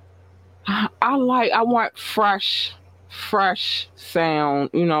I want fresh sound,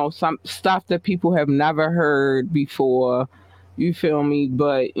 you know, some stuff that people have never heard before. You feel me?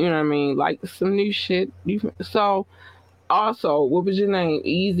 But you know what I mean, like some new shit. So also, what was your name?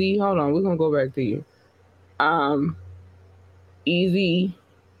 Easy. Hold on, we're gonna go back to you. Easy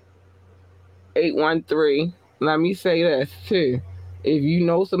 813. Let me say this too. If you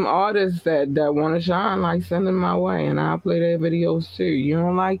know some artists that want to shine, like, send them my way and I'll play their videos too. You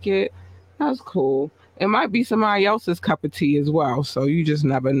don't like it? That's cool. It might be somebody else's cup of tea as well. So you just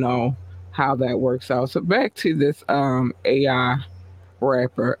never know how that works out. So back to this AI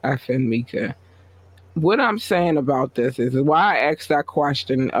rapper, FN Mika. What I'm saying about this is why I asked that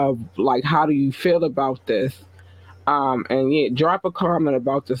question of, like, how do you feel about this? And yeah, drop a comment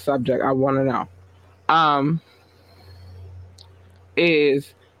about the subject. I want to know.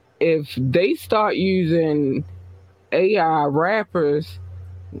 Is if they start using AI rappers,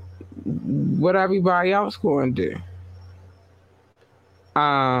 what everybody else going to do?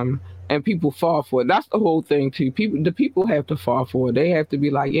 And people fall for it. That's the whole thing too. The people have to fall for it. They have to be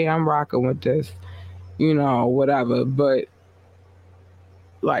like, yeah, I'm rocking with this, you know, whatever. But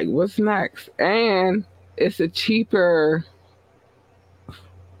like, what's next? And it's a cheaper,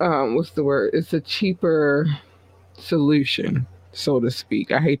 what's the word? It's a cheaper solution, so to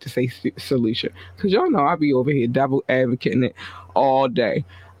speak. I hate to say solution, because y'all know I be over here double advocating it all day.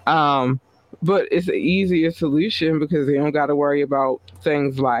 But it's an easier solution because they don't got to worry about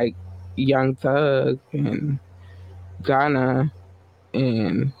things like Young Thug and Ghana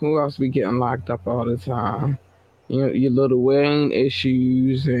and who else be getting locked up all the time. You know, your Lil Wayne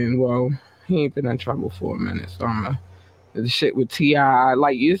issues, and well, he ain't been in trouble for a minute, so the shit with T.I.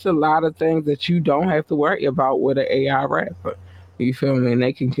 Like, it's a lot of things that you don't have to worry about with an AI rapper. You feel me? And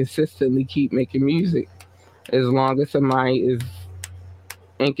they can consistently keep making music as long as somebody is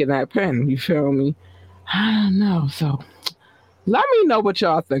inking that pen. You feel me? I don't know. So let me know what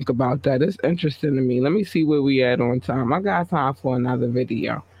y'all think about that. It's interesting to me. Let me see where we at on time. I got time for another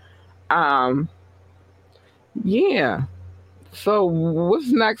video. Yeah. So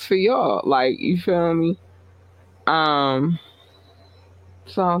what's next for y'all? Like, you feel me? So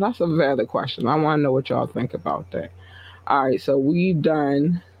that's a valid question. I want to know what y'all think about that. All right, so we've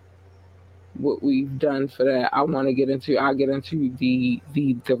done what we've done for that. I'll get into the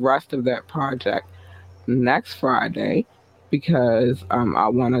rest of that project next Friday, because I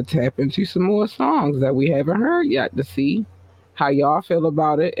want to tap into some more songs that we haven't heard yet to see how y'all feel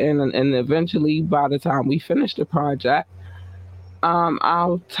about it, and eventually by the time we finish the project,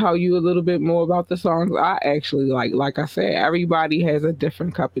 I'll tell you a little bit more about the songs I actually like. Like I said, everybody has a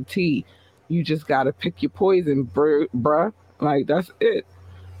different cup of tea. You just gotta pick your poison, bruh. Like, that's it.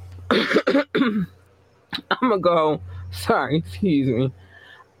 I'm gonna go. Sorry, excuse me.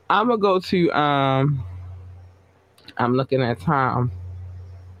 I'm gonna go to. I'm looking at time.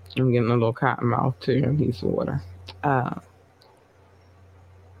 I'm getting a little cotton mouth too. I need some water. Let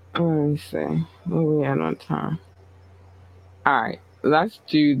me see. Where we at on time? All right, let's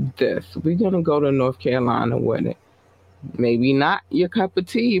do this. We're gonna go to North Carolina with it. Maybe not your cup of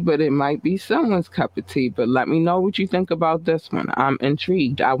tea, but it might be someone's cup of tea. But let me know what you think about this one. I'm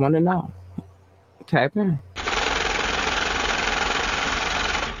intrigued. I want to know. Tap in.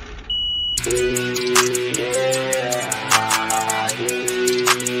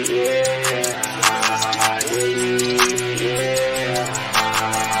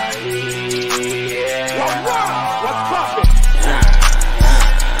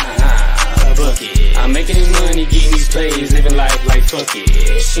 Making this money, getting these plays, living life like fuck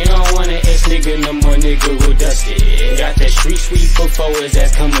it. She don't want an ex nigga, no more nigga who dusted. Got that street sweep for forwards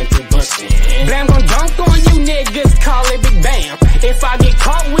that's coming through bustin'. Blam gon' dunk on you niggas, call it Big Bam. If I get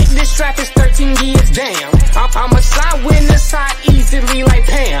caught with this trap, it's 13 years damn. I'm a side witness, side easily like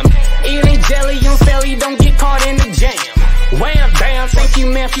Pam. It ain't jelly, I'm fairly, don't get caught in the jam. Wham, bam, thank you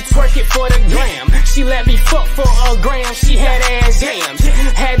ma'am, she twerk it for the gram. She let me fuck for a gram, she had ass yams.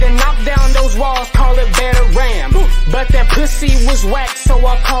 Had to knock down those walls, call it better ram. But that pussy was whack, so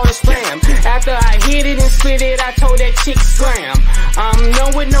I called it slam. After I hit it and split it, I told that chick slam. I'm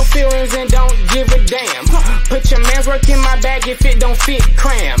known with no feelings and don't give a damn. Put your man's work in my bag if it don't fit,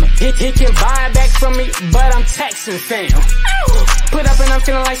 cram. He can buy it back from me, but I'm taxing fam. Put up and I'm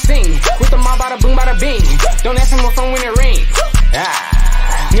feeling like sing. With the mob, bada boom, bada bing. Don't ask me my phone when it ring.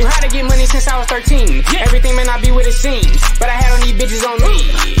 Knew how to get money since I was 13. Everything may not be what it seems, but I had on these bitches on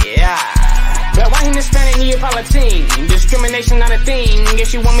me. But why him Hispanic Neapolitan? Discrimination not a thing.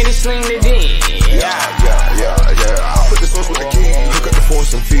 Guess you want me to sling the ding. I put the sauce with the key. Look at the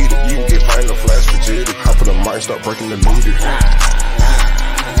force and feed it. You can get fine, no flash frigidity. Hop on the mic, start breaking the meter.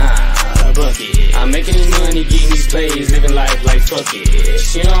 I'm making this money, getting these plays, living life like fuck it.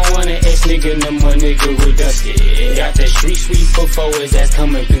 She don't want an ex nigga, no more nigga who dusted. Got that street sweep for forwards that's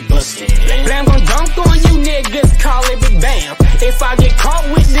coming through bustin'. Blam gon' dunk on you niggas, call it Big Bam. If I get caught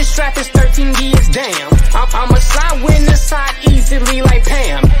with this trap, it's 13 years damn. I'm a side witness, side easily like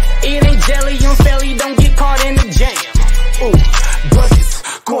Pam. It ain't jelly, I'm fairly, don't get caught in the jam. Ooh, buckets,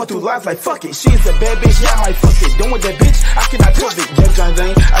 going through life like fuck it. She's a bad bitch, yeah, I might fuck it. Done with that bitch, I cannot trust it. Jab John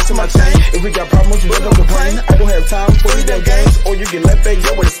Jane, I see my chain. If we got problems, you better complain. I don't have time for these damn games. Or you get left back,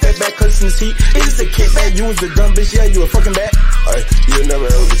 yo, with a step back, cause in the seat. It is a kickback, you was the dumb bitch, yeah, you a fucking bat. Ay, you'll never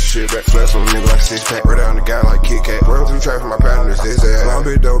ever get your shit back. Flash on a nigga like 6-pack. Right down the guy like Kit Kat. Run through traffic, my partner's his ass. Long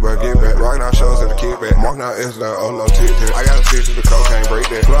bit dope, but get back. Rockin' out shows at the kickback. Marking out S like, oh no, tic-tac. I got a fix with the cocaine, break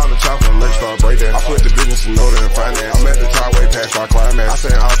that. Pull out the chopper, merch start break that. I put the business in order and finance. I'm at the top way past my climax. I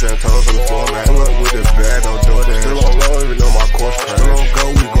say all 10 toes on the floor, man. Pull up with the bag, don't do that. Still on low, even though my course crash. Still on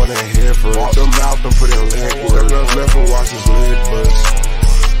go, we go down here first. Walk them out and put in leg work. Step left and watch his lid bust.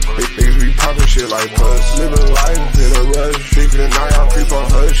 Niggas be poppin' shit like puss. Living life in a rush. Sleep for the night, I creep on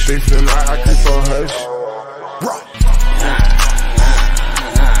hush. Sleep for the night, I creep on hush.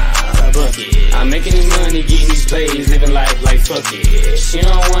 I'm making this money, getting these plays, living life like fuck it. She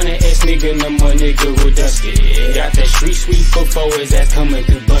don't want an ex nigga, no more nigga with dusty. Got that street sweep before his ass coming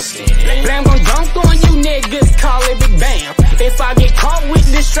through bustin'. Blam gon' dunk on you niggas, call it Big Bam. If I get caught with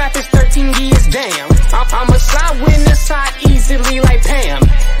this strap, it's 13 years damn. I'm a side witness, side easily like Pam.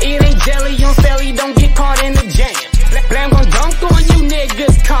 It ain't jelly on felly, don't get caught in the jam. Blam gon' dunk on you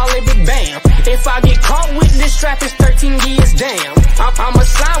niggas, call it Big Bam. If I get caught with this strap, it's 13 years damn. I'm a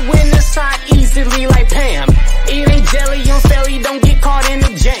side witness, side easily like Pam. It ain't jelly on felly, don't get caught in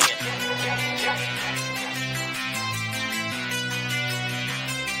the jam.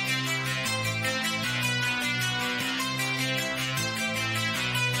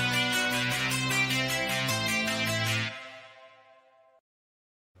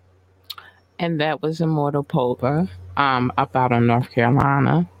 And that was Immortal Pova, up out in North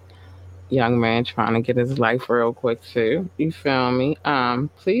Carolina. Young man trying to get his life real quick too. You feel me?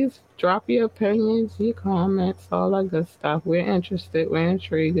 Please drop your opinions, your comments, all that good stuff. We're interested, we're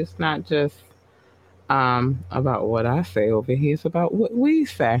intrigued. It's not just about what I say over here, it's about what we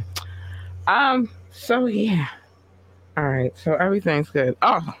say. So yeah. Alright, so everything's good.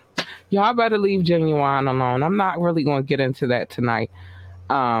 Oh, y'all better leave Genuine alone. I'm not really gonna get into that tonight.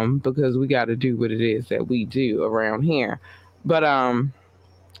 Because we got to do what it is that we do around here. But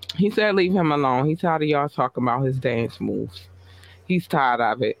he said leave him alone. He's tired of y'all talking about his dance moves. He's tired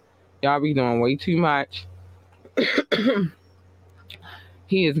of it. Y'all be doing way too much.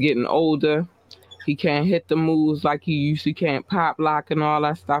 He is getting older. He can't hit the moves like he used to. Can't pop lock and all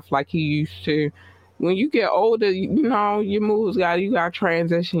that stuff like he used to. When you get older, you know, your moves you got to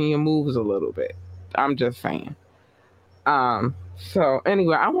transition your moves a little bit. I'm just saying. So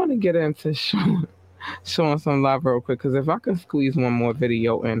anyway, I want to get into showing some love real quick, because if I can squeeze one more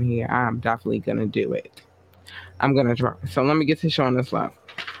video in here, I'm definitely gonna do it. I'm gonna drop it. So let me get to showing this love.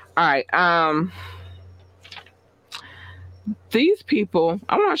 All right. These people,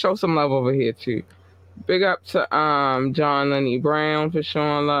 I want to show some love over here too. Big up to John Lenny Brown for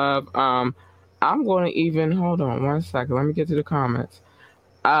showing love. I'm gonna even hold on one second. Let me get to the comments.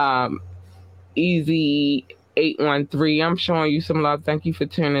 Easy 813, I'm showing you some love. Thank you for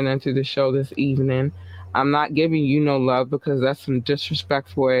tuning into the show this evening. I'm not giving you no love because that's some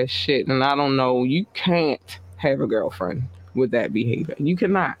disrespectful ass shit, and I don't know, you can't have a girlfriend with that behavior. You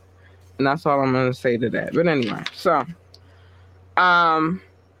cannot. And that's all I'm gonna say to that. But anyway, so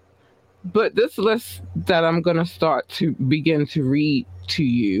but this list that I'm gonna start to begin to read to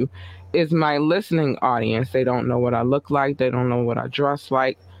you is my listening audience. They don't know what I look like, they don't know what I dress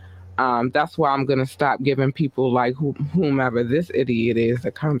like. That's why I'm going to stop giving people like whomever this idiot is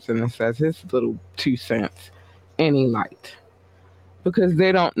that comes in and says his little 2 cents any light. Because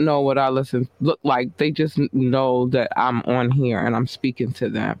they don't know what I look like. They just know that I'm on here and I'm speaking to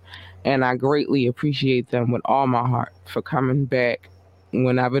them. And I greatly appreciate them with all my heart for coming back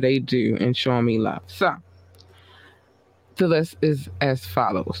whenever they do and showing me love. So, the list is as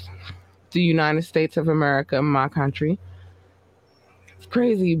follows. The United States of America, my country.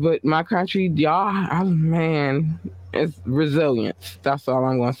 Crazy, but my country, y'all, man, it's resilience. That's all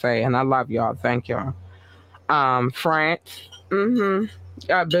I'm gonna say, and I love y'all. Thank y'all. France,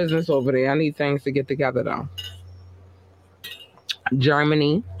 got business over there. I need things to get together though.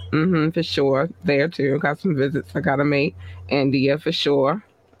 Germany, for sure, there too. Got some visits I gotta make. India for sure,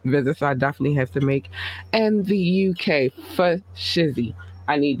 visits I definitely have to make, and the UK for shizzy.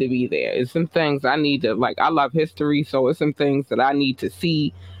 I need to be there. It's some things I need to, like, I love history, so it's some things that I need to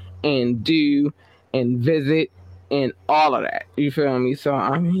see and do and visit and all of that. You feel me? So,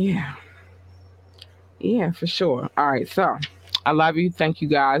 yeah, for sure. All right, so I love you. Thank you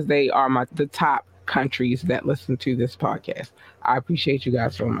guys. They are the top countries that listen to this podcast. I appreciate you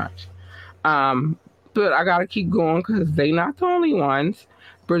guys so much. But I got to keep going because they not the only ones.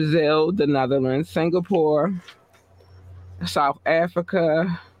 Brazil, the Netherlands, Singapore, South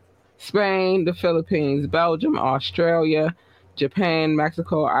Africa, Spain, the Philippines, Belgium, Australia, Japan,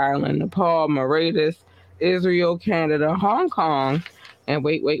 Mexico, Ireland, Nepal, Mauritius, Israel, Canada, Hong Kong, and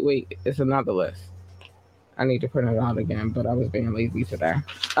wait, it's another list. I need to print it out again, but I was being lazy today.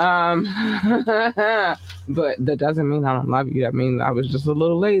 But that doesn't mean I don't love you. That means I was just a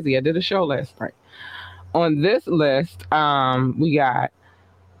little lazy. I did a show last night. On this list, we got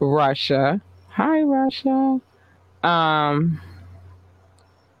Russia. Hi, Russia.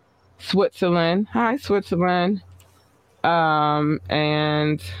 Switzerland. Hi, Switzerland.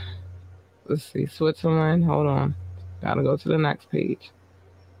 And let's see, Switzerland. Hold on. Gotta go to the next page.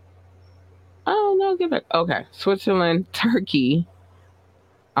 Oh, no, get back. Okay. Switzerland, Turkey.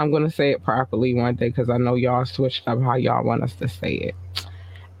 I'm going to say it properly one day because I know y'all switched up how y'all want us to say it.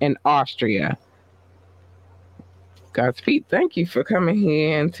 And Austria. Godspeed. Thank you for coming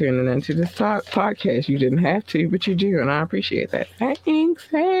here and tuning into this podcast. You didn't have to, but you do, and I appreciate that. Thanks.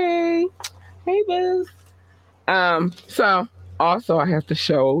 Hey. Hey, buzz. So also I have to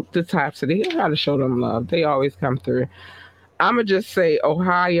show the Top City. I gotta show them love. They always come through. I'ma just say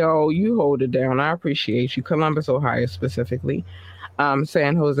Ohio, you hold it down. I appreciate you. Columbus, Ohio specifically.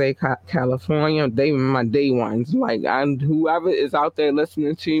 San Jose, California. They my day ones. Like whoever is out there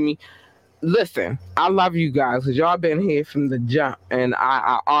listening to me, listen, I love you guys because y'all been here from the jump, and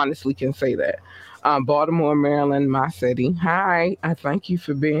I honestly can say that. Baltimore, Maryland, my city. Hi, I thank you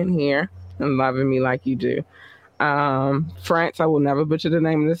for being here and loving me like you do. France, I will never butcher the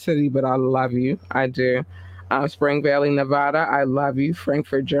name of the city, but I love you. I do. Spring Valley, Nevada, I love you.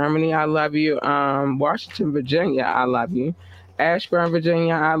 Frankfurt, Germany, I love you. Washington, Virginia, I love you. Ashburn,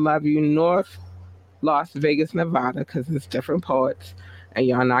 Virginia, I love you. North Las Vegas, Nevada, because it's different parts, and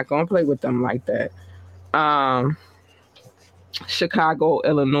y'all not going to play with them like that. Chicago,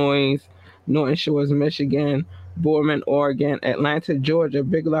 Illinois, Norton Shores, Michigan, Boardman, Oregon, Atlanta, Georgia,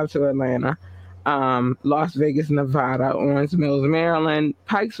 big love to Atlanta. Las Vegas, Nevada, Orange Mills, Maryland,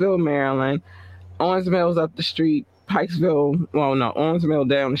 Pikesville, Maryland, Orange Mills up the street, Pikesville, well, no, Orange Mill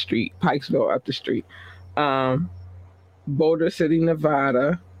down the street, Pikesville up the street. Boulder City,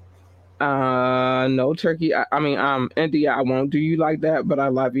 Nevada. No Turkey. India, I won't do you like that, but I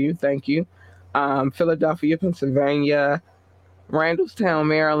love you. Thank you. Philadelphia, Pennsylvania. Randallstown,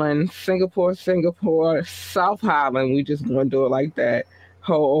 Maryland. Singapore, South Highland. We just want to do it like that.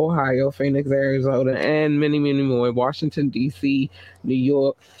 Ho, Ohio, Phoenix, Arizona, and many, many more. Washington, D.C., New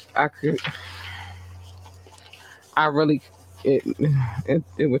York. It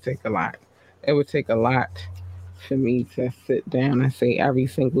would take a lot. It would take a lot for me to sit down and say every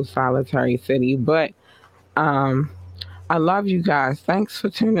single solitary city. But I love you guys. Thanks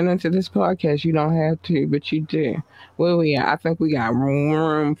for tuning into this podcast. You don't have to, but you do. Where we at? I think we got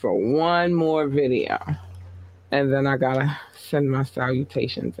room for one more video. And then I got to send my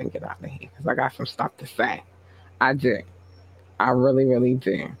salutations and get out of here because I got some stuff to say. I do. I really, really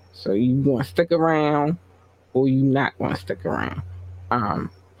do. So you going to stick around or you not going to stick around.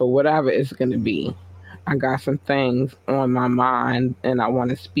 But whatever it's going to be, I got some things on my mind and I want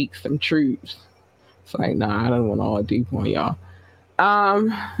to speak some truths. It's like, nah, I don't want all deep on y'all.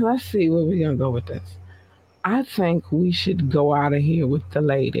 Let's see where we're going to go with this. I think we should go out of here with the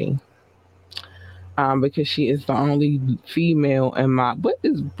lady. Because she is the only female in my... What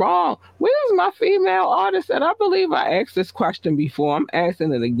is wrong? Where's my female artist? And I believe I asked this question before. I'm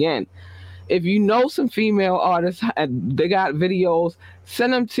asking it again. If you know some female artists, they got videos,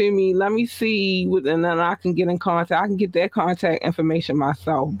 send them to me. Let me see, and then I can get in contact. I can get their contact information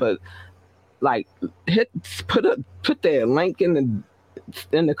myself. But like, put their link in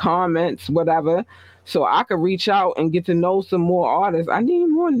the comments, whatever, so I could reach out and get to know some more artists. I need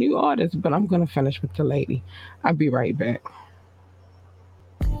more new artists, but I'm gonna finish with the lady. I'll be right back.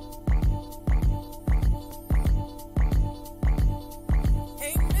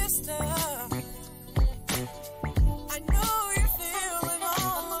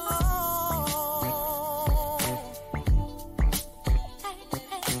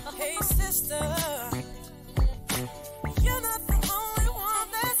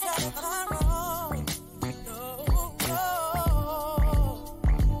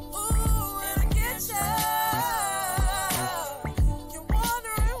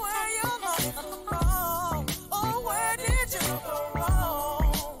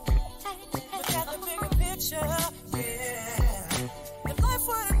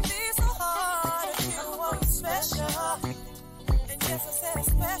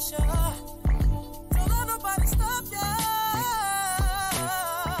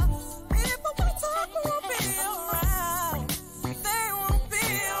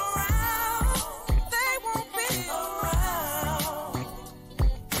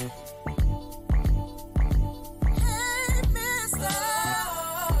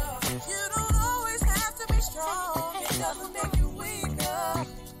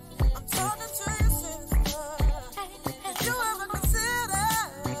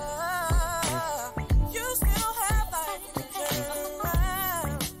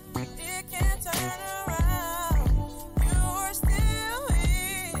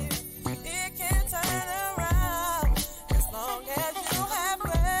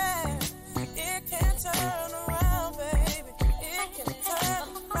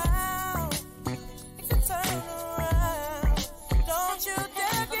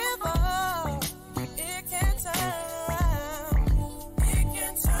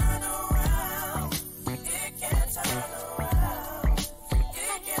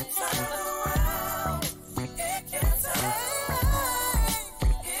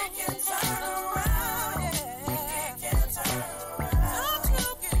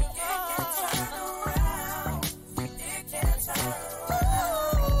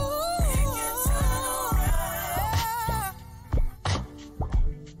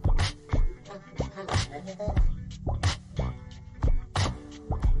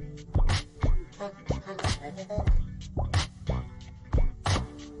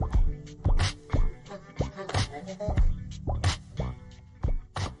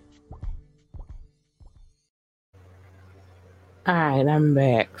 All right, I'm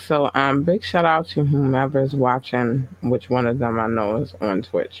back. So, big shout out to whomever's watching, which one of them I know is on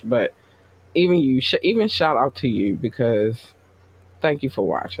Twitch, but even you, even shout out to you because thank you for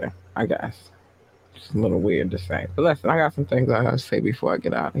watching, I guess. It's a little weird to say, but listen, I got some things I have to say before I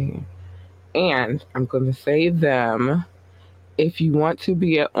get out of here. And I'm going to say them. If you want to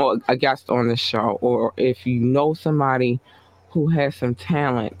be a guest on the show, or if you know somebody who has some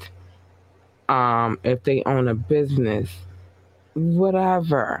talent, if they own a business,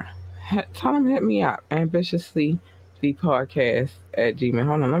 whatever, tell them hit me up. Ambitiously the podcast at Gmail.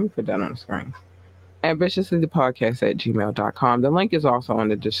 Hold on, let me put that on the screen. Ambitiously the podcast at gmail.com. The link is also in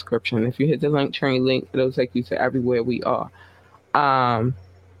the description. If you hit the link train link, it'll take you to everywhere we are.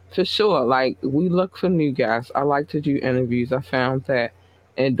 For sure, like, we look for new guests. I like to do interviews. I found that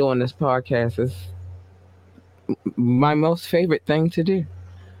in doing this podcast is my most favorite thing to do.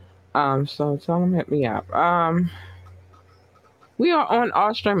 So tell them hit me up. We are on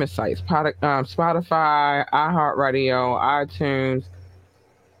all streaming sites, Spotify, iHeartRadio, iTunes.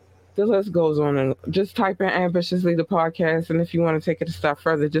 The list goes on, and just type in Ambitiously the podcast. And if you want to take it a step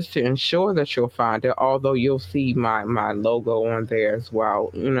further, just to ensure that you'll find it, although you'll see my logo on there as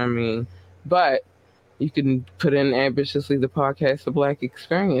well. You know what I mean? But you can put in Ambitiously the podcast, the Black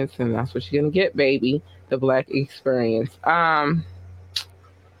Experience, and that's what you're going to get, baby. The Black Experience. Yeah,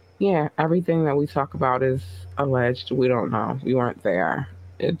 everything that we talk about is alleged. We don't know. We weren't there.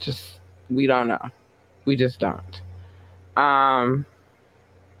 We don't know. We just don't.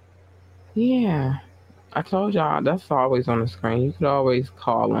 Yeah, I told y'all, that's always on the screen. You could always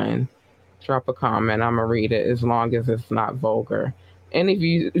call in, drop a comment. I'm going to read it as long as it's not vulgar. Any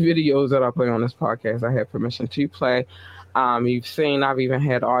videos that I play on this podcast, I have permission to play. You've seen, I've even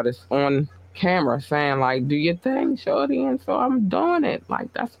had artists on camera saying, like, do your thing, shorty, and so I'm doing it.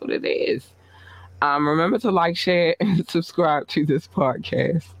 Like, that's what it is. Remember to like, share, and subscribe to this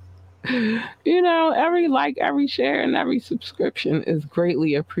podcast. You know, every like, every share, and every subscription is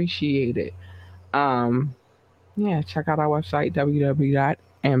greatly appreciated. Yeah, check out our website,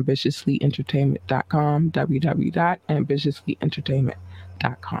 www.ambitiouslyentertainment.com,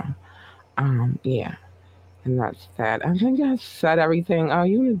 www.ambitiouslyentertainment.com. Yeah, and that's that. I think I said everything. Oh,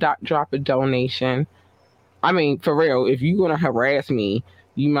 you want to drop a donation? I mean, for real, if you're going to harass me,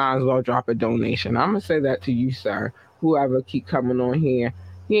 you might as well drop a donation. I'm going to say that to you, sir, whoever keep coming on here.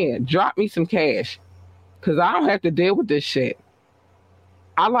 Yeah, drop me some cash, because I don't have to deal with this shit.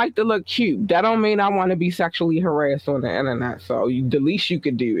 I like to look cute. That don't mean I want to be sexually harassed on the internet. So the least you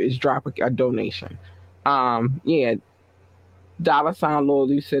could do is drop a donation. Yeah, $ Lord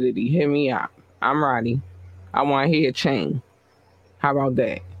Lucidity. Hit me up. I'm ready. I want to hear a chain. How about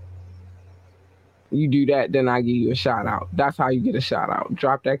that? You do that, then I give you a shout out. That's how you get a shout out.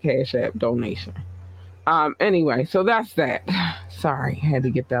 Drop that Cash App donation. Anyway, so that's that. Sorry, had to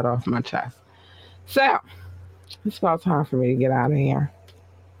get that off my chest. So, it's about time for me to get out of here.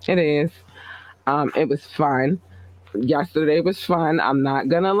 It is. It was fun. Yesterday was fun. I'm not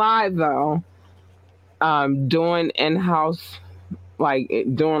gonna lie though. Doing in-house,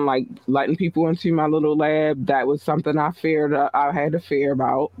 letting people into my little lab, that was something I had to fear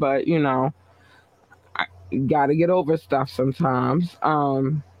about. But you know, I gotta get over stuff sometimes.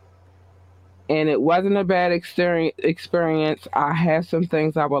 And it wasn't a bad experience. I have some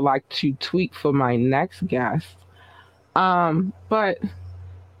things I would like to tweak for my next guest. But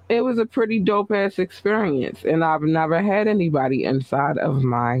it was a pretty dope-ass experience. And I've never had anybody inside of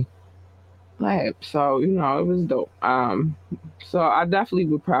my lab. So, you know, it was dope. So I definitely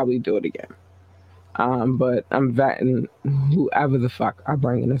would probably do it again. But I'm vetting whoever the fuck I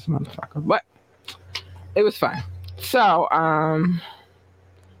bring in this motherfucker. But it was fun. So,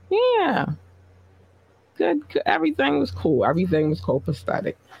 yeah. Good. Everything was cool. Everything was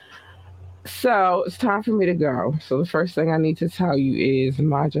copacetic. So it's time for me to go. So the first thing I need to tell you is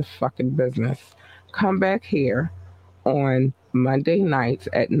mind your fucking business. Come back here on Monday nights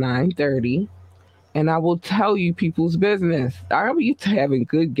at 9:30, and I will tell you people's business. I'll be having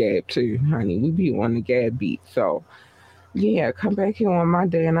good gab too, honey. We be on the gab beat. So yeah, come back here on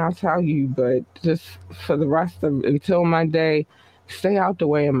Monday and I'll tell you. But just for the rest of until Monday, stay out the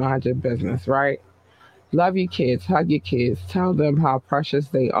way and mind your business, right? Love your kids, hug your kids, tell them how precious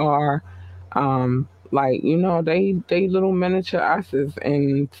they are. Like, you know, they little miniature us's,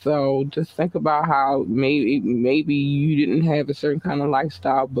 and so just think about how maybe you didn't have a certain kind of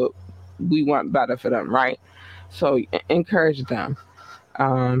lifestyle, but we want better for them, right? So encourage them.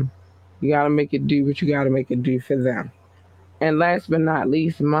 You gotta make it do what you gotta make it do for them. And last but not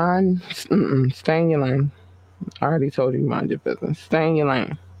least, stay in your lane. I already told you, mind your business. Stay in your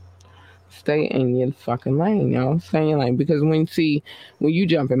lane. Stay in your fucking lane, yo. Stay in your lane. Because when you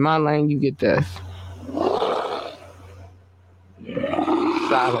jump in my lane, you get this.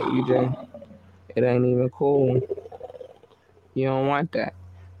 Solid, UJ. It ain't even cool. You don't want that.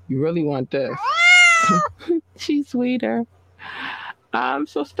 You really want this. She's sweeter.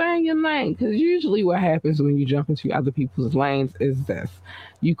 So stay in your lane, because usually what happens when you jump into other people's lanes is this.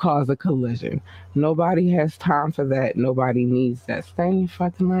 You cause a collision. Nobody has time for that. Nobody needs that. Stay in your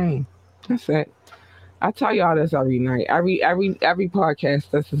fucking lane. That's it. I tell y'all this every night. Every podcast,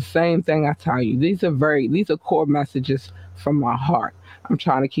 that's the same thing I tell you. These are core messages from my heart. I'm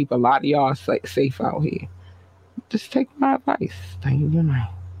trying to keep a lot of y'all safe out here. Just take my advice. Stay in your lane.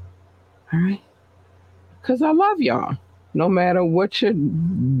 All right? Because I love y'all. No matter what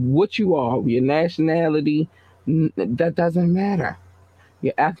you are, your nationality, that doesn't matter.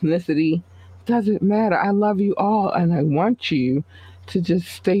 Your ethnicity doesn't matter. I love you all, and I want you to just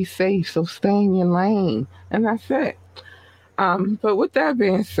stay safe. So stay in your lane, and that's it. But with that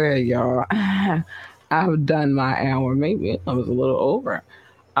being said, y'all, I've done my hour. Maybe I was a little over.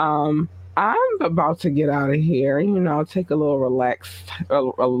 I'm about to get out of here. Take a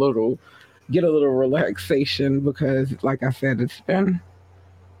little get a little relaxation, because like I said, it's been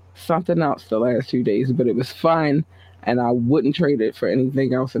something else the last 2 days, but it was fun and I wouldn't trade it for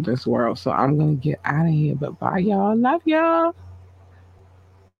anything else in this world. So I'm gonna get out of here, but bye y'all. Love y'all.